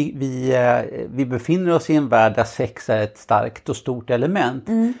 vi befinner oss i en värld där sex är ett starkt och stort element.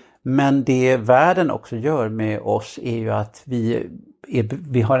 Men det världen också gör med oss är ju att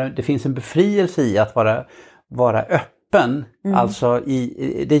det finns en befrielse i att vara öppen. Alltså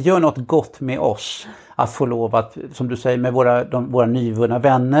det gör något gott med oss att få lov att, som du säger, med våra nyvunna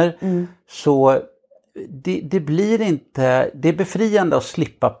vänner. Så det blir inte, det är befriande att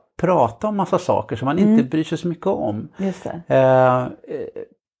slippa prata om massa saker som man inte bryr sig så mycket om. Just det.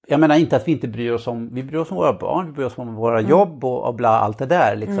 Jag menar inte att vi inte bryr oss om, vi bryr oss om våra barn, vi bryr oss om våra jobb och bla, allt det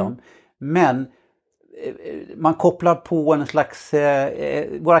där liksom. Men man kopplar på en slags,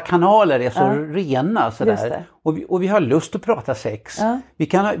 våra kanaler är så rena sådär. Och vi har lust att prata sex.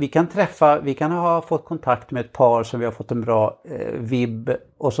 Vi kan ha fått kontakt med ett par som vi har fått en bra vibb,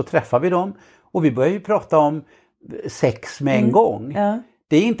 och så träffar vi dem. Och vi börjar ju prata om sex med en gång.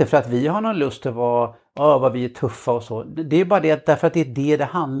 Det är inte för att vi har någon lust att vara, vad vi är tuffa och så. Det är bara det därför att det är det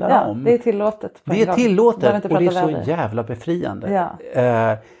handlar om. Det är tillåtet. Det är tillåtet och det är så jävla befriande.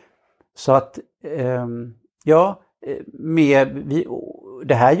 Så att,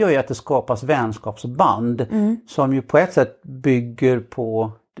 det här gör ju att det skapas vänskapsband som ju på ett sätt bygger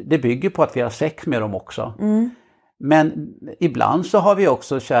på att vi har sex med dem också. Men ibland så har vi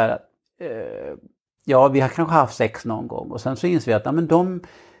också vi har kanske haft sex någon gång och sen så inser vi att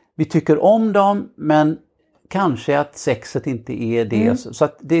vi tycker om dem, men kanske att sexet inte är det. Så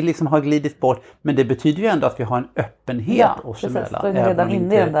att det liksom har glidit bort, men det betyder ju ändå att vi har en öppenhet oss emellan. Då är redan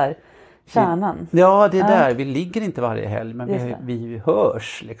inne i den där kärnan. Det är där, vi ligger inte varje helg, men vi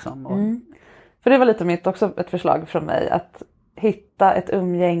hörs liksom. För det var lite mitt också ett förslag från mig, att hitta ett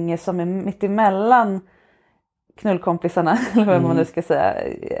umgänge som är mitt emellan knullkompisarna, eller vad man nu ska säga,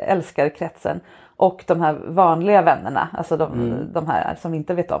 älskarkretsen, och de här vanliga vännerna, alltså de här som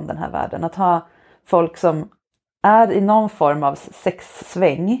inte vet om den här världen. Att ha folk som är i någon form av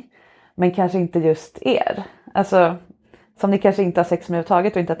sexsväng, men kanske inte just er. Alltså som ni kanske inte har sex med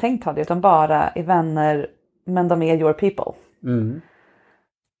överhuvudtaget och inte har tänkt ha det, utan bara är vänner, men de är your people.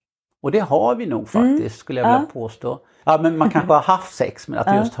 Och det har vi nog faktiskt, skulle jag vilja påstå. Ja, men man kanske har haft sex, men att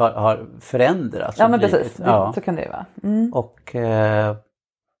det just har förändrats. Ja, men precis. Så kan det ju vara. Och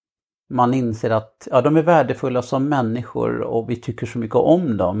man inser att de är värdefulla som människor och vi tycker så mycket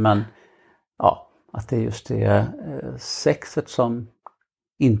om dem. Men att det just är sexet som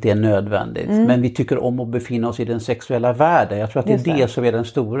inte är nödvändigt. Men vi tycker om att befinna oss i den sexuella världen. Jag tror att det är det som är den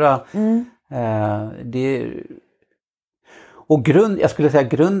stora... Och jag skulle säga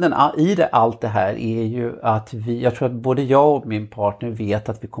grunden i allt det här är ju att jag tror att både jag och min partner vet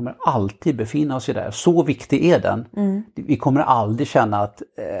att vi kommer alltid befinna oss i det här. Så viktig är den. Vi kommer aldrig känna att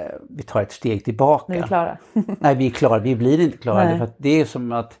vi tar ett steg tillbaka. Vi är klara. Nej, vi är klara. Vi blir inte klara. För att det är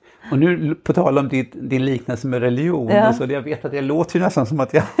som att, och nu på tal om din liknelse med religion. Och så, jag vet att det låter ju nästan som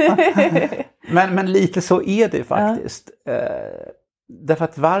att jag... men lite så är det faktiskt. Därför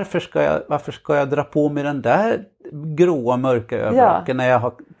att varför ska jag dra på mig den där gråa mörka överrocken när jag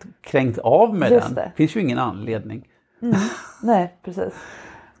har kränkt av med den? Det finns ju ingen anledning. Nej, precis.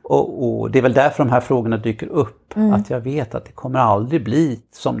 Och det är väl därför de här frågorna dyker upp. Att jag vet att det kommer aldrig bli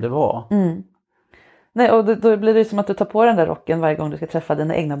som det var. Nej, och då blir det som att du tar på den där rocken varje gång du ska träffa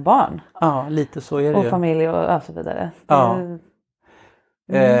dina egna barn. Ja, lite så är det. Och familj och så vidare.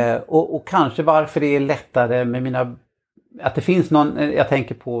 Och kanske varför det är lättare med mina... Att det finns någon, jag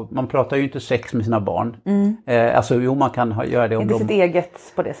tänker på, man pratar ju inte sex med sina barn. Alltså man kan göra det om inte sitt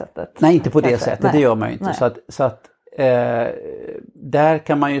eget på det sättet. Nej, inte på det sättet, det gör man ju inte. Så att där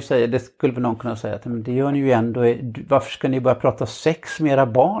kan man ju säga, det skulle väl någon kunna säga att men det gör ni ju ändå, varför ska ni börja prata sex med era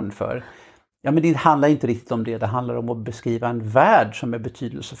barn för? Ja, men det handlar inte riktigt om det handlar om att beskriva en värld som är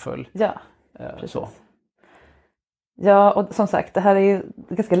betydelsefull. Ja, så. Ja, och som sagt, det här är ju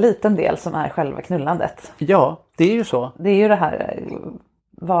en ganska liten del som är själva knullandet. Ja, det är ju så. Det är ju det här,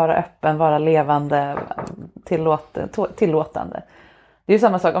 vara öppen, vara levande, tillåtande. Det är ju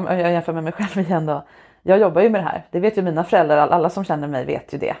samma sak om jag jämför med mig själv igen då. Jag jobbar ju med det här. Det vet ju mina föräldrar. Alla som känner mig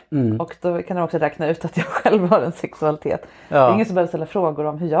vet ju det. Och då kan de också räkna ut att jag själv har en sexualitet. Det är ingen som behöver ställa frågor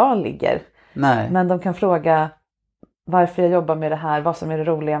om hur jag ligger. Nej. Men de kan fråga varför jag jobbar med det här. Vad som är det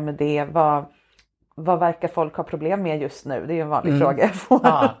roliga med det. Vad verkar folk ha problem med just nu? Det är ju en vanlig fråga jag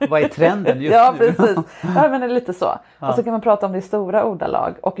får. Vad är trenden just ja, nu? Precis. Ja, men det är lite så. Och så kan man prata om det i stora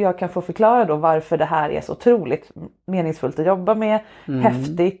ordalag. Och jag kan få förklara då varför det här är så otroligt meningsfullt att jobba med.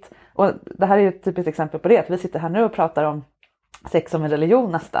 Häftigt. Och det här är ju ett typiskt exempel på det. Att vi sitter här nu och pratar om sex som en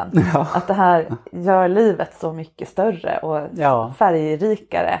religion nästan. Ja. Att det här gör livet så mycket större och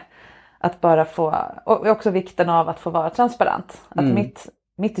färgrikare. Att bara få, och också vikten av att få vara transparent. Att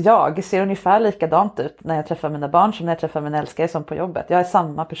mitt jag ser ungefär likadant ut när jag träffar mina barn som när jag träffar min älskare som på jobbet. Jag är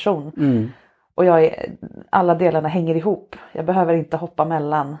samma person. Och alla delarna hänger ihop. Jag behöver inte hoppa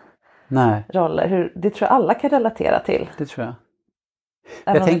mellan roller. Det tror jag alla kan relatera till. Det tror jag.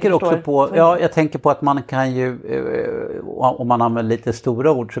 Jag tänker också på, jag tänker på att man kan ju, om man använder lite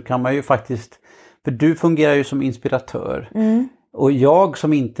stora ord så kan man ju faktiskt, för du fungerar ju som inspiratör. Och jag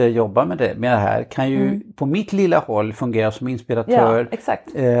som inte jobbar med det här kan ju på mitt lilla håll fungera som inspiratör. Ja, exakt.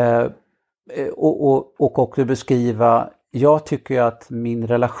 Och också beskriva, jag tycker ju att min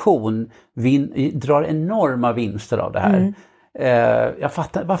relation drar enorma vinster av det här. Jag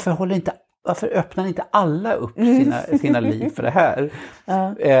fattar, varför öppnar inte alla upp sina liv för det här?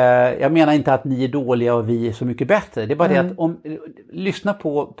 Jag menar inte att ni är dåliga och vi är så mycket bättre. Det är bara det att lyssna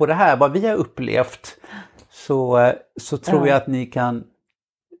på det här, vad vi har upplevt, så tror jag att ni kan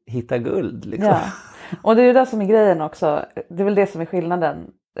hitta guld. Liksom. Ja. Och det är ju det som är grejen också. Det är väl det som är skillnaden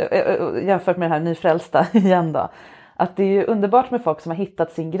jämfört med det här nyfrälsta igen då. Att det är ju underbart med folk som har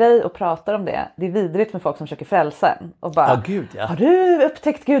hittat sin grej och pratar om det. Det är vidrigt med folk som försöker frälsa en. Och bara, har du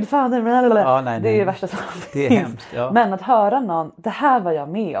upptäckt Gudfadern? Det är ju värsta som det är hemskt. Ja. Men att höra någon, det här var jag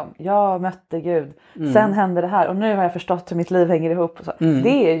med om. Jag mötte Gud. Sen hände det här. Och nu har jag förstått hur mitt liv hänger ihop. Och så.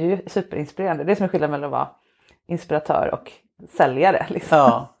 Det är ju superinspirerande. Det är som är skillnaden mellan att vara inspiratör och säljare. Liksom.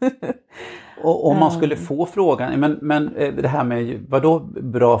 Ja. Och om man skulle få frågan, men det här med vad då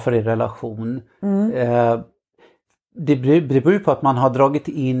bra för er relation? Det beror på att man har dragit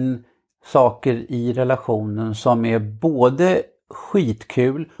in saker i relationen som är både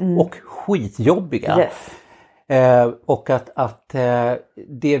skitkul och skitjobbiga. Yes. Och att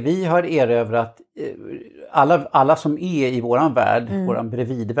det vi har erövrat, alla som är i våran värld, våran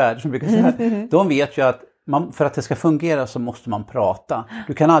bredvidvärld som brukar säga, de vet ju att för att det ska fungera så måste man prata.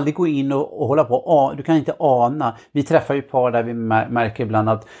 Du kan aldrig gå in och hålla på, du kan inte ana. Vi träffar ju par där vi märker ibland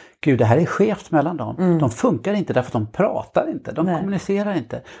att gud, det här är skevt mellan dem. De funkar inte därför att de pratar inte, de kommunicerar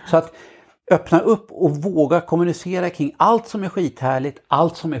inte. Så att öppna upp och våga kommunicera kring allt som är skithärligt,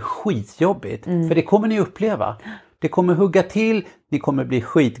 allt som är skitjobbigt. För det kommer ni uppleva. Det kommer hugga till, ni kommer bli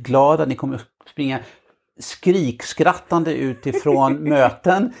skitglada, ni kommer springa skrikskrattande utifrån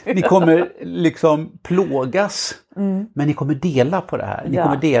möten. Ni kommer liksom plågas. Men ni kommer dela på det här. Ni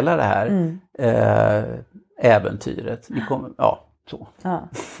kommer dela det här äventyret. Ni kommer, så. Ja.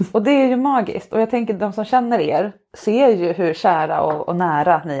 Och det är ju magiskt. Och jag tänker de som känner er ser ju hur kära och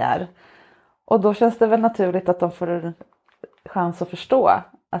nära ni är. Och då känns det väl naturligt att de får en chans att förstå.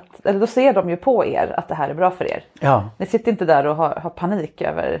 Eller då ser de ju på er att det här är bra för er. Ja. Ni sitter inte där och har panik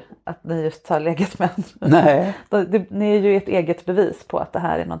över att ni just har legat med. Nej. Ni är ju ett eget bevis på att det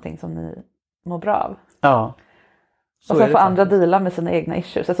här är någonting som ni mår bra av. Ja. Och sen får andra deala med sina egna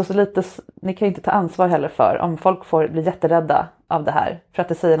issues. Alltså så lite, ni kan ju inte ta ansvar heller för om folk får bli jätterädda av det här. För att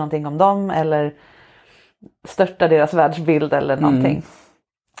det säger någonting om dem eller störtar deras världsbild eller någonting.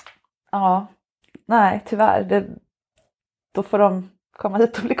 Ja, nej tyvärr. Då får de komma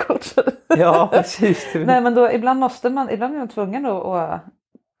hit och bli coachade. Ja, precis. Nej, men då, ibland är man tvungen att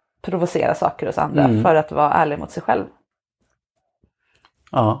provocera saker hos andra för att vara ärlig mot sig själv.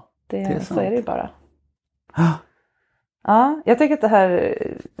 Ja, det är så är det ju bara. Ja, jag tycker att det här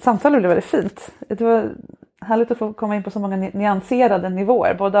samtalet blev väldigt fint. Det var härligt att få komma in på så många nyanserade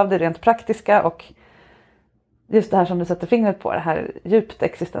nivåer. Både av det rent praktiska och just det här som du sätter fingret på. Det här djupt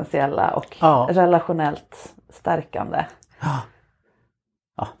existentiella och relationellt stärkande.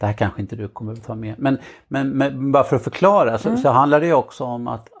 Ja, det här kanske inte du kommer att ta med. Men bara för att förklara så handlar det ju också om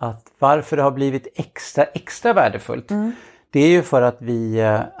att varför det har blivit extra värdefullt. Det är ju för att vi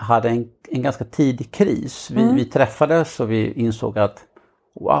hade en ganska tidig kris. Vi träffades och vi insåg att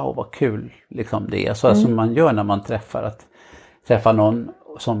wow, vad kul liksom det är. Så som man gör när man träffar någon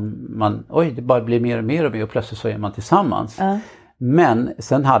som man, det bara blir mer och mer och plötsligt så är man tillsammans. Men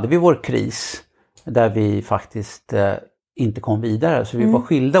sen hade vi vår kris där vi faktiskt inte kom vidare. Så vi var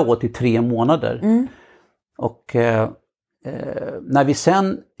skilda åt i 3 månader. Och när vi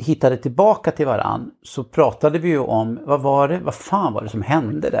sen hittade tillbaka till varann så pratade vi ju om vad fan var det som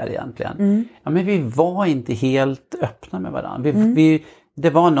hände där egentligen? Ja, men vi var inte helt öppna med varann. Det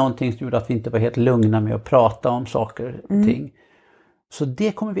var någonting som gjorde att vi inte var helt lugna med att prata om saker och ting. Så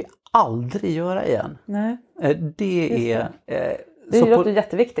det kommer vi aldrig göra igen. Nej. Det låter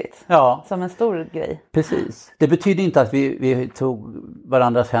jätteviktigt. Ja. Som en stor grej. Precis. Det betyder inte att vi tog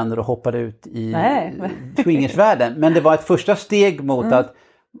varandras händer och hoppade ut i swingersvärlden. Men det var ett första steg mot att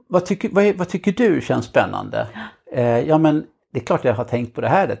vad tycker du känns spännande? Ja, men det är klart jag har tänkt på det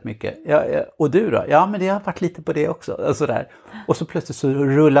här rätt mycket. Och du då? Ja, men det har varit lite på det också. Alltså där. Och så plötsligt så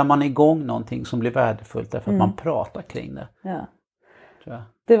rullar man igång någonting som blir värdefullt därför att man pratar kring det. Ja.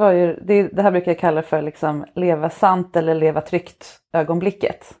 Det var ju, det här brukar jag kalla för liksom leva sant eller leva tryggt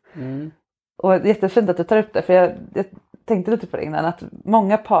ögonblicket. Och det är jättefint att du tar upp det, för jag tänkte lite på det innan, att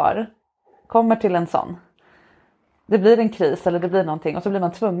många par kommer till en sån. Det blir en kris eller det blir någonting och så blir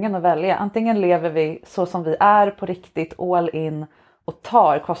man tvungen att välja. Antingen lever vi så som vi är på riktigt, all in, och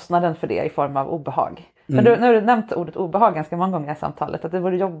tar kostnaden för det i form av obehag. Men nu har du nämnt ordet obehag ganska många gånger i samtalet. Att det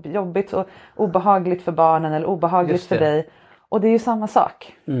vore jobbigt och obehagligt för barnen eller obehagligt för dig. Och det är ju samma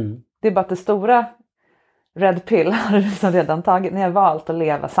sak. Det är bara att det stora red pill har du liksom redan tagit. Ni har valt att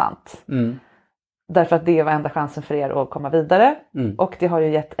leva sant. Därför att det var enda chansen för er att komma vidare. Och det har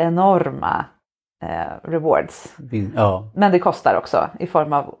ju gett enorma rewards. Men det kostar också i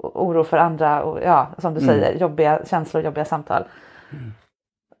form av oro för andra och som du säger, jobbiga känslor, jobbiga samtal.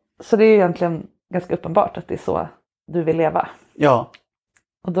 Så det är ju egentligen ganska uppenbart att det är så du vill leva. Ja.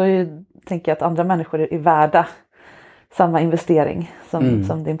 Och då tänker jag att andra människor är värda samma investering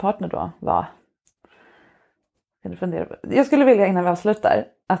som din partner då var. Kan du fundera på? Jag skulle vilja innan vi avslutar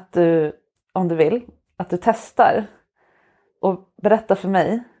att du, om du vill, att du testar och berättar för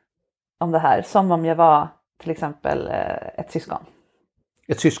mig om det här som om jag var till exempel ett syskon.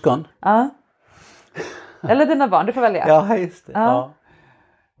 Ett syskon? Ja. Eller dina barn, du får välja. Ja, just det. Ja.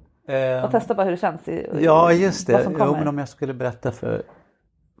 Och testa bara hur det känns. Ja, just det. Jo, men om jag skulle berätta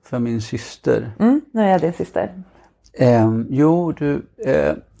för min syster. Nu är jag din syster.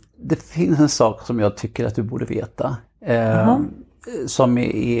 Det finns en sak som jag tycker att du borde veta. Som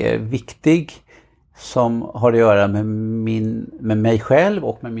är viktig. Som har att göra med mig själv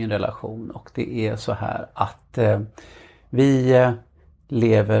och med min relation. Och det är så här att vi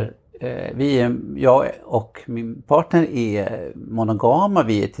lever... jag och min partner är monogama,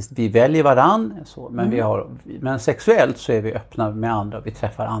 vi väljer varann, så, men sexuellt så är vi öppna med andra och vi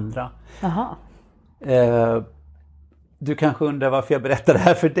träffar andra. Du kanske undrar varför jag berättar det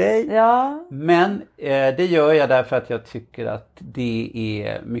här för dig. Ja. Men det gör jag därför att jag tycker att det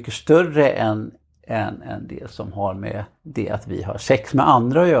är mycket större än det som har med det att vi har sex med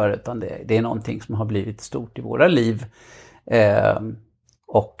andra att göra, utan det är någonting som har blivit stort i våra liv.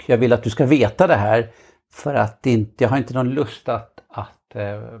 Och jag vill att du ska veta det här för att jag har inte någon lust att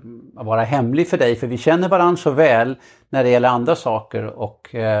vara hemlig för dig. För vi känner varandra så väl när det gäller andra saker. Och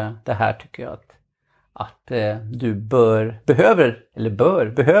det här tycker jag att du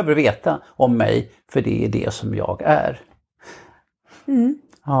behöver veta om mig. För det är det som jag är.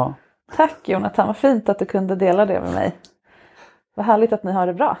 Ja. Tack Jonathan, vad fint att du kunde dela det med mig. Vad härligt att ni har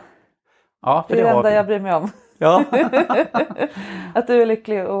det bra. Ja, för det är det enda jag bryr mig om. Ja. Att du är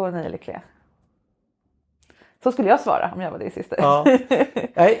lycklig och ni är lyckliga. Så skulle jag svara om jag var din syster. Ja.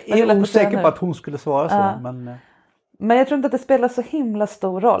 Jag är osäker på att hon skulle svara så. Ja. Men jag tror inte att det spelar så himla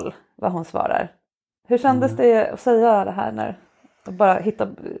stor roll vad hon svarar. Hur kändes det att säga det här när du bara hitta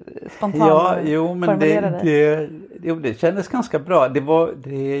spontant det kändes ganska bra. Det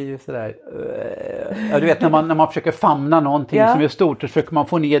är ju sådär, du vet när man försöker famna någonting som är stort, så försöker man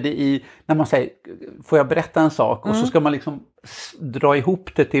få ner det i, när man säger, får jag berätta en sak? Och så ska man liksom dra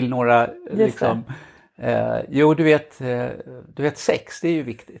ihop det till några, liksom, du vet sex, det är ju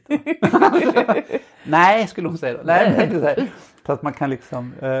viktigt. Nej, skulle hon säga då. Nej, så att man kan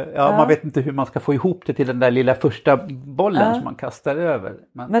liksom, man vet inte hur man ska få ihop det till den där lilla första bollen som man kastar över.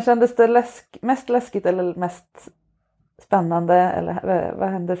 Men kändes det mest läskigt eller mest spännande? Eller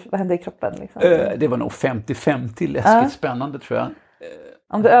vad hände i kroppen? Liksom? Det var nog 50-50 läskigt spännande, tror jag.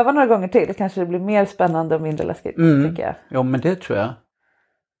 Om du övar några gånger till kanske det blir mer spännande och mindre läskigt, tycker jag. Ja, men det tror jag.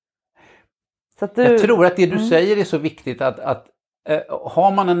 Så att jag tror att det du säger är så viktigt att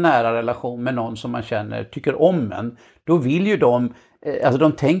har man en nära relation med någon som man tycker om en, då vill ju de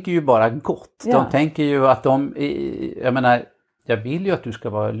tänker ju bara gott. De tänker ju att jag vill ju att du ska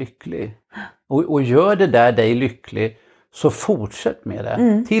vara lycklig. Och gör det där dig lycklig, så fortsätt med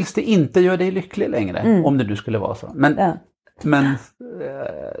det. Tills det inte gör dig lycklig längre, om det nu skulle vara så. Men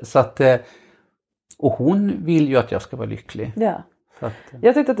så att, Och hon vill ju att jag ska vara lycklig. Ja. Så att,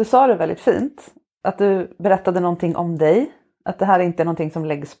 jag tyckte att du sa det väldigt fint. Att du berättade någonting om dig. Att det här inte är någonting som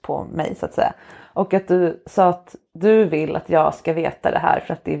läggs på mig så att säga. Och att du sa att du vill att jag ska veta det här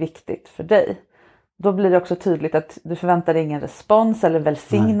för att det är viktigt för dig. Då blir det också tydligt att du förväntar dig ingen respons eller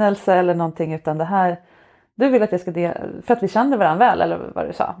välsignelse eller någonting, utan det här, du vill att jag ska det för att vi känner varandra väl, eller vad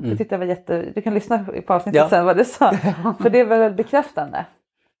du sa. Jag tyckte det var du kan lyssna på avsnittet sen vad du sa. För det är väl bekräftande.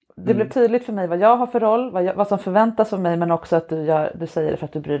 Det blev tydligt för mig vad jag har för roll, vad som förväntas av mig, men också att du säger det för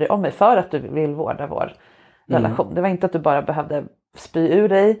att du bryr dig om mig, för att du vill vårda vår relation. Det var inte att du bara behövde spy ur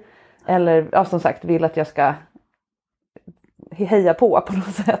dig eller som sagt vill att jag ska heja på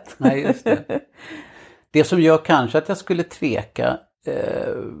något sätt. Nej, just det. Det som gör kanske att jag skulle tveka,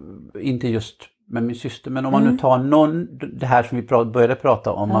 inte just med min syster, men om man nu tar det här som vi började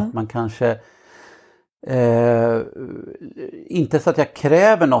prata om, att man kanske inte så att jag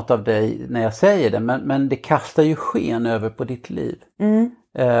kräver något av dig när jag säger det, men det kastar ju sken över på ditt liv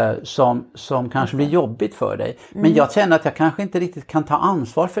som kanske blir jobbigt för dig. Men jag känner att jag kanske inte riktigt kan ta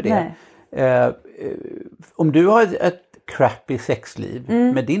ansvar för det. Om du har ett crappy sexliv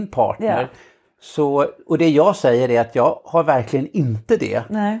med din partner, så, och det jag säger är att jag har verkligen inte det.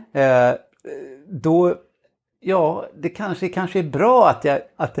 Då det kanske är bra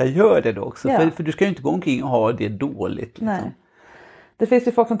att jag gör det då också. För du ska ju inte gå omkring och ha det dåligt. Liksom. Nej. Det finns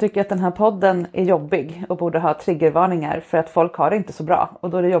ju folk som tycker att den här podden är jobbig och borde ha triggervarningar för att folk har det inte så bra. Och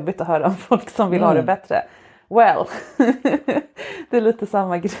då är det jobbigt att höra om folk som vill ha det bättre. Well, det är lite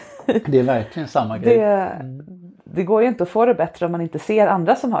samma grej. Det är verkligen samma grej. Det går ju inte att få det bättre om man inte ser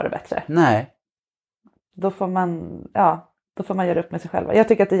andra som har det bättre. Nej. Då får man göra upp med sig själva. Jag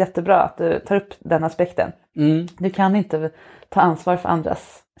tycker att det är jättebra att du tar upp den aspekten. Du kan inte ta ansvar för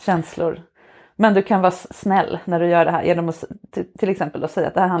andras känslor. Men du kan vara snäll när du gör det här. Genom att till exempel att säga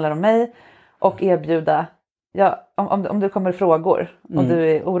att det här handlar om mig. Och erbjuda, om det kommer frågor. Om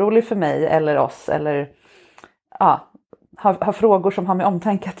du är orolig för mig eller oss. Eller har frågor som har med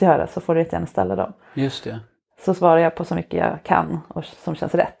omtanke att göra, så får du inte gärna ställa dem. Just det. Så svarar jag på så mycket jag kan och som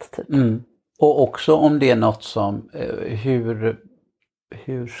känns rätt. Typ. Och också om det är något som,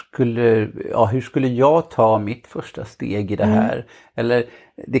 hur skulle jag ta mitt första steg i det här? Eller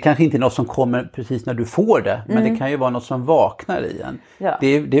det kanske inte är något som kommer precis när du får det, men det kan ju vara något som vaknar i en. Ja.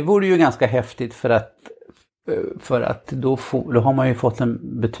 Det vore ju ganska häftigt för att då har man ju fått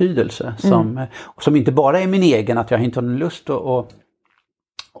en betydelse som inte bara är min egen, att jag inte har en lust och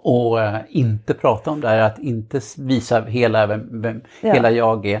inte prata om det här, att inte visa hela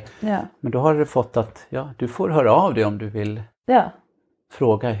jag är. Ja. Men då har det fått att du får höra av dig om du vill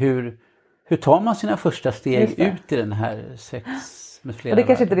fråga hur tar man sina första steg ut i den här sex med flera. Och det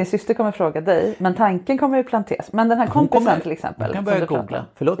kanske inte din syster kommer fråga dig, men tanken kommer ju planteras. Men den här kompisen till exempel. Man kan börja googla.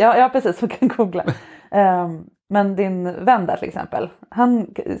 Förlåt? Ja, precis, hon kan googla. Men din vän där till exempel, han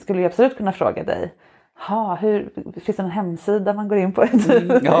skulle ju absolut kunna fråga dig. Finns det en hemsida man går in på?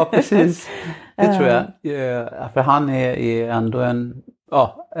 Ja, precis. Det tror jag. För han är ändå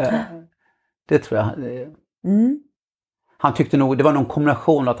det tror jag. Han tyckte nog, det var någon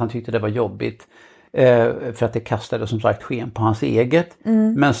kombination att han tyckte det var jobbigt. För att det kastade som sagt sken på hans eget.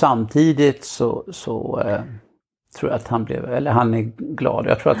 Men samtidigt så tror jag att han är glad.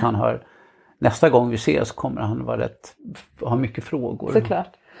 Jag tror att han har, nästa gång vi ses kommer han ha mycket frågor.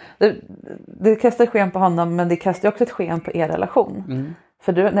 Såklart. Det kastar sken på honom, men det kastar också ett sken på er relation.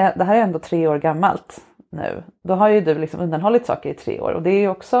 För det här är ändå 3 år gammalt nu. Då har ju du liksom undanhållit saker i 3 år. Och det är ju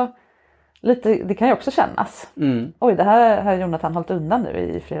också det kan ju också kännas. Oj, det här har Jonathan hållit undan nu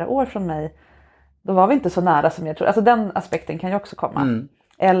i flera år från mig. Då var vi inte så nära som jag tror. Alltså den aspekten kan ju också komma.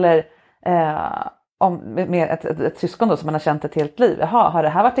 Eller med ett syskon då som man har känt ett helt liv. Jaha, har det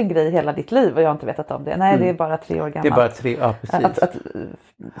här varit en grej hela ditt liv och jag har inte vetat om det? Nej, det är bara 3 år gammalt. Det är bara 3, precis. Att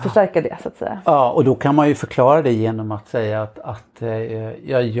förstärka det så att säga. Ja, och då kan man ju förklara det genom att säga att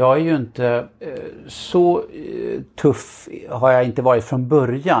jag är ju inte så tuff har jag inte varit från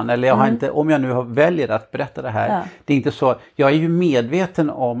början. Eller jag har inte, om jag nu väljer att berätta det här. Det är inte så, jag är ju medveten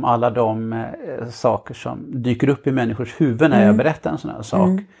om alla de saker som dyker upp i människors huvud när jag berättar en sån här sak.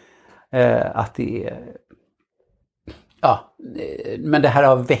 Att det är men det här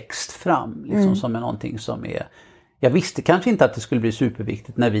har växt fram liksom som är någonting som är, jag visste kanske inte att det skulle bli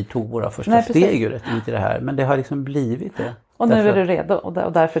superviktigt när vi tog våra första steg ut i det här, men det har liksom blivit det. Och nu är du redo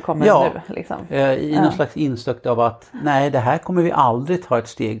och därför kommer det nu liksom. I någon slags instök av att nej, det här kommer vi aldrig ta ett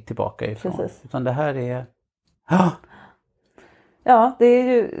steg tillbaka ifrån. Precis. Utan det här är Ja, det är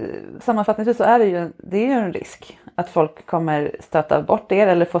ju sammanfattningsvis så är det är ju en risk att folk kommer stöta bort er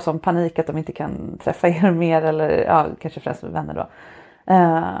eller få sån panik att de inte kan träffa er mer eller kanske främst vänner då.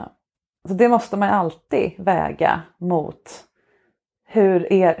 Så det måste man alltid väga mot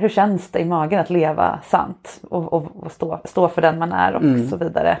hur känns det i magen att leva sant och stå för den man är och så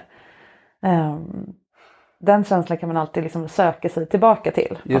vidare. Den känslan kan man alltid liksom söka sig tillbaka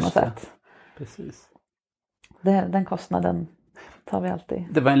till på något sätt. Precis. Den kostnaden tar vi alltid.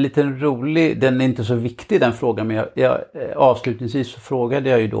 Det var en liten rolig, den är inte så viktig den frågan, men jag avslutningsvis så frågade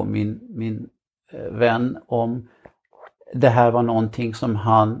jag ju då min vän om det här var någonting som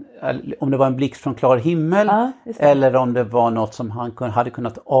om det var en blixt från klar himmel eller om det var något som han hade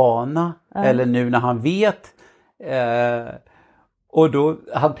kunnat ana eller nu när han vet. Och då,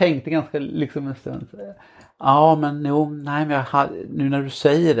 han tänkte ganska liksom en stund. Ja, men nu när du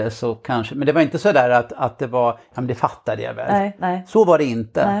säger det så kanske. Men det var inte så där att det var, ja men det fattade jag väl. Nej. Så var det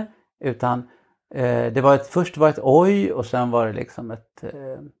inte. Nej. Utan det var först var ett oj och sen var det liksom ett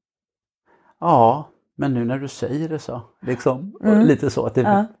ja, men nu när du säger det så. Liksom, lite så. Att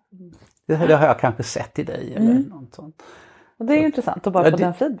det har jag kanske sett i dig eller något sånt. Och det är ju intressant att bara få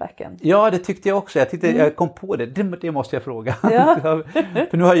den feedbacken. Ja, det tyckte jag också. Jag kom på det. Det måste jag fråga. Ja.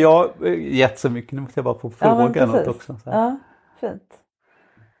 För nu har jag gett så mycket. Nu måste jag bara få fråga något också. Så. Ja, fint.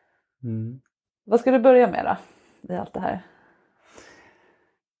 Vad ska du börja med då? I allt det här?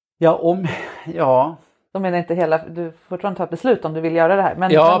 De menar inte du får fortfarande ta ett beslut om du vill göra det här. Men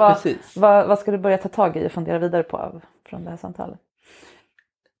precis. Vad ska du börja ta tag i och fundera vidare på från det här samtalet?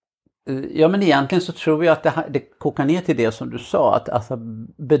 Ja, men egentligen så tror jag att det kokar ner till det som du sa, att alltså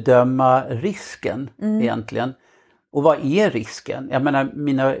bedöma risken egentligen. Och vad är risken? Jag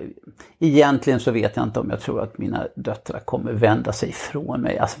menar, egentligen så vet jag inte om jag tror att mina döttrar kommer vända sig ifrån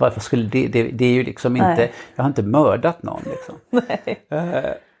mig. Alltså varför skulle det är ju liksom inte, jag har inte mördat någon liksom.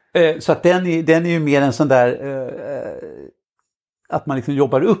 Så att den är ju mer en sån där att man liksom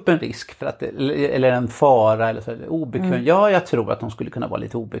jobbar upp en risk för att eller en fara eller så obekväm. Ja, jag tror att de skulle kunna vara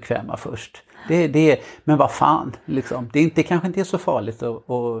lite obekväma först. Men vad fan liksom. Det kanske inte är så farligt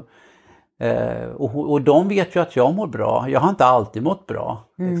och de vet ju att jag mår bra. Jag har inte alltid mått bra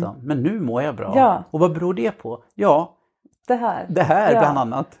liksom. Men nu mår jag bra. Ja. Och vad beror det på? Ja. Det här bland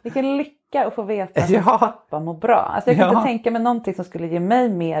annat. Vilken lycka att få veta att pappa mår bra. Alltså jag kan inte tänka mig någonting som skulle ge mig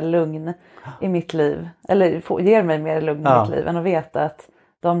mer lugn i mitt liv. Eller ger mig mer lugn i mitt liv än att veta att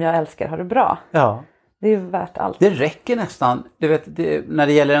de jag älskar har det bra. Ja. Det är ju värt allt. Det räcker nästan. Du vet, när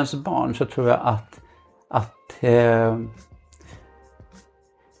det gäller ens barn så tror jag att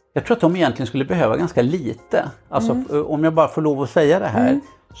jag tror att de egentligen skulle behöva ganska lite. Alltså om jag bara får lov att säga det här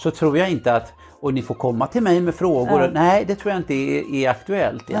så tror jag inte att och ni får komma till mig med frågor. Nej, det tror jag inte är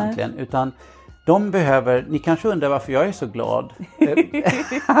aktuellt egentligen. Utan de behöver, ni kanske undrar varför jag är så glad.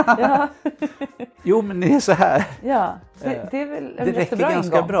 Jo, men det är så här. Ja, det är väl det räcker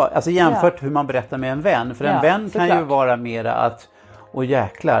ganska bra. Alltså jämfört hur man berättar med en vän. För en vän kan ju vara mera att, åh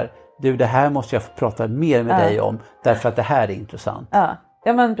jäklar, du det här måste jag få prata mer med dig om. Därför att det här är intressant. Ja,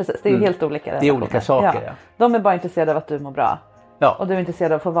 men precis. Det är ju helt olika. Det är olika saker, ja. De är bara intresserade av att du mår bra. Ja. Och du är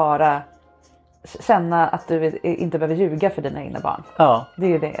intresserad av att känna att du inte behöver ljuga för dina egna barn. Ja. Det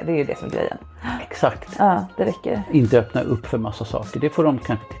är ju det som är grejen. Exakt. Ja, det räcker. Inte öppna upp för massa saker. Det får de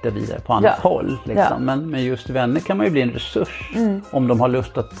kanske titta vidare på annat håll. Liksom. Ja. Men just vänner kan man ju bli en resurs. Om de har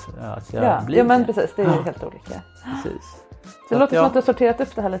lust att bli Ja, men precis. Det är ju helt olika. Precis. Det låter som att du har sorterat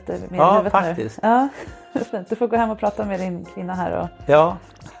upp det här lite mer i huvudet faktiskt. Nu. Ja, fint. Du får gå hem och prata med din kvinna här och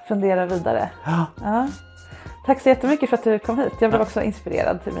fundera vidare. Ja. Tack så jättemycket för att du kom hit. Jag blev också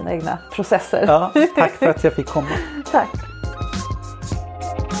inspirerad till mina egna processer. Ja, tack för att jag fick komma. Tack.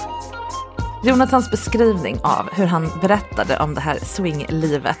 Jonathans beskrivning av hur han berättade om det här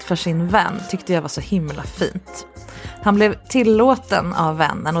swinglivet för sin vän tyckte jag var så himla fint. Han blev tillåten av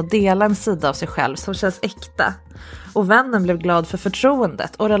vännen att dela en sida av sig själv som känns äkta. Och vännen blev glad för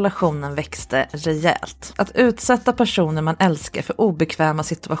förtroendet och relationen växte rejält. Att utsätta personer man älskar för obekväma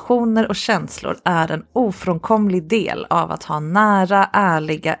situationer och känslor är en ofrånkomlig del av att ha nära,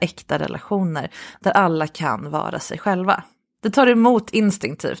 ärliga, äkta relationer där alla kan vara sig själva. Det tar emot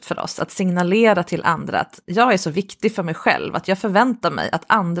instinktivt för oss att signalera till andra att jag är så viktig för mig själv att jag förväntar mig att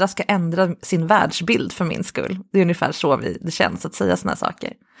andra ska ändra sin världsbild för min skull. Det är ungefär så det känns att säga såna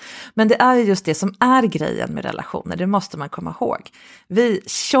saker. Men det är just det som är grejen med relationer, det måste man komma ihåg. Vi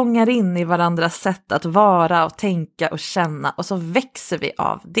tjongar in i varandras sätt att vara och tänka och känna och så växer vi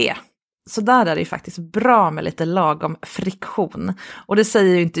av det. Så där är det ju faktiskt bra med lite lagom friktion. Och det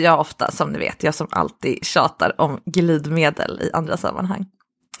säger ju inte jag ofta, som ni vet. Jag som alltid tjatar om glidmedel i andra sammanhang.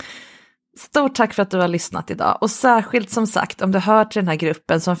 Stort tack för att du har lyssnat idag. Och särskilt som sagt om du hör till den här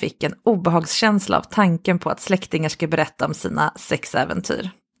gruppen som fick en obehagskänsla av tanken på att släktingar ska berätta om sina sexäventyr.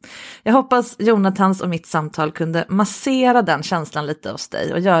 Jag hoppas Jonathans och mitt samtal kunde massera den känslan lite hos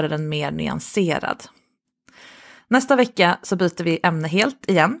dig och göra den mer nyanserad. Nästa vecka så byter vi ämne helt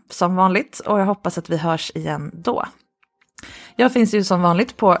igen, som vanligt, och jag hoppas att vi hörs igen då. Jag finns ju som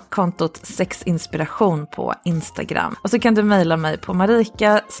vanligt på kontot sexinspiration på Instagram. Och så kan du mejla mig på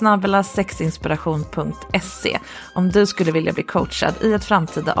marika@sexinspiration.se om du skulle vilja bli coachad i ett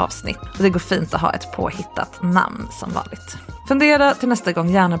framtida avsnitt. Och det går fint att ha ett påhittat namn som vanligt. Fundera till nästa gång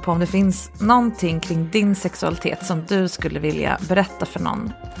gärna på om det finns någonting kring din sexualitet som du skulle vilja berätta för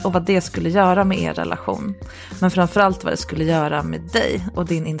någon. Och vad det skulle göra med er relation. Men framförallt vad det skulle göra med dig och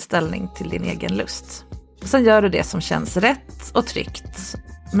din inställning till din egen lust. Sen gör du det som känns rätt och tryggt.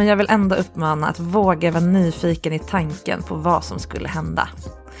 Men jag vill ändå uppmana att våga vara nyfiken i tanken på vad som skulle hända.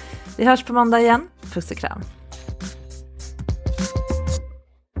 Vi hörs på måndag igen. Puss och kram.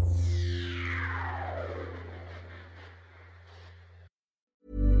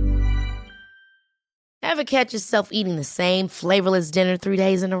 Ever catch yourself eating the same flavorless dinner 3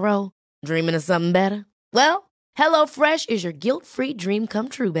 days in a row? Dreaming of something better? Well, HelloFresh is your guilt-free dream come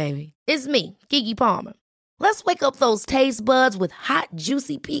true, baby. It's me, Keke Palmer. Let's wake up those taste buds with hot,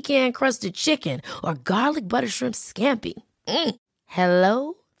 juicy pecan-crusted chicken or garlic butter shrimp scampi.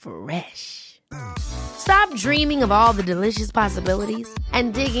 Hello Fresh. Stop dreaming of all the delicious possibilities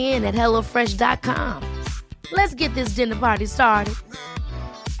and dig in at HelloFresh.com. Let's get this dinner party started.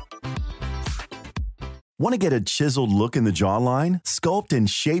 Want to get a chiseled look in the jawline? Sculpt and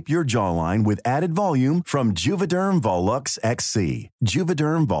shape your jawline with added volume from Juvederm Volux XC.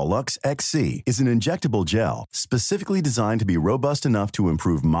 Juvederm Volux XC is an injectable gel specifically designed to be robust enough to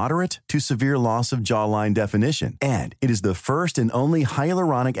improve moderate to severe loss of jawline definition. And it is the first and only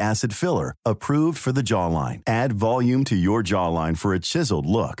hyaluronic acid filler approved for the jawline. Add volume to your jawline for a chiseled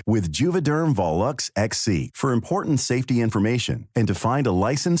look with Juvederm Volux XC. For important safety information and to find a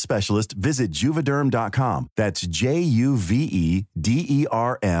licensed specialist, visit Juvederm.com. That's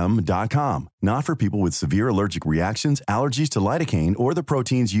Juvederm.com. Not for people with severe allergic reactions, allergies to lidocaine, or the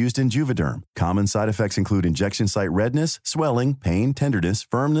proteins used in Juvederm. Common side effects include injection site redness, swelling, pain, tenderness,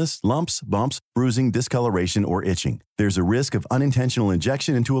 firmness, lumps, bumps, bruising, discoloration, or itching. There's a risk of unintentional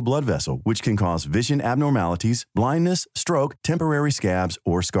injection into a blood vessel, which can cause vision abnormalities, blindness, stroke, temporary scabs,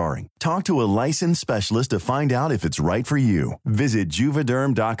 or scarring. Talk to a licensed specialist to find out if it's right for you. Visit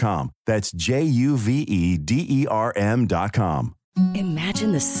Juvederm.com. That's Juvederm.com.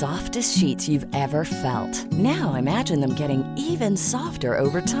 Imagine the softest sheets you've ever felt. Now imagine them getting even softer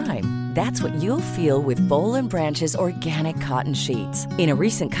over time. That's what you'll feel with Boll & Branch's organic cotton sheets. In a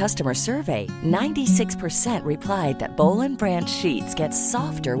recent customer survey, 96% replied that Boll & Branch sheets get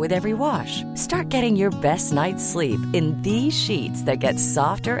softer with every wash. Start getting your best night's sleep in these sheets that get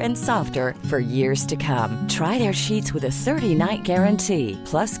softer and softer for years to come. Try their sheets with a 30-night guarantee.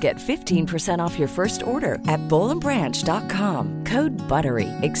 Plus, get 15% off your first order at bollandbranch.com. Code BUTTERY.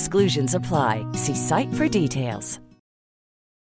 Exclusions apply. See site for details.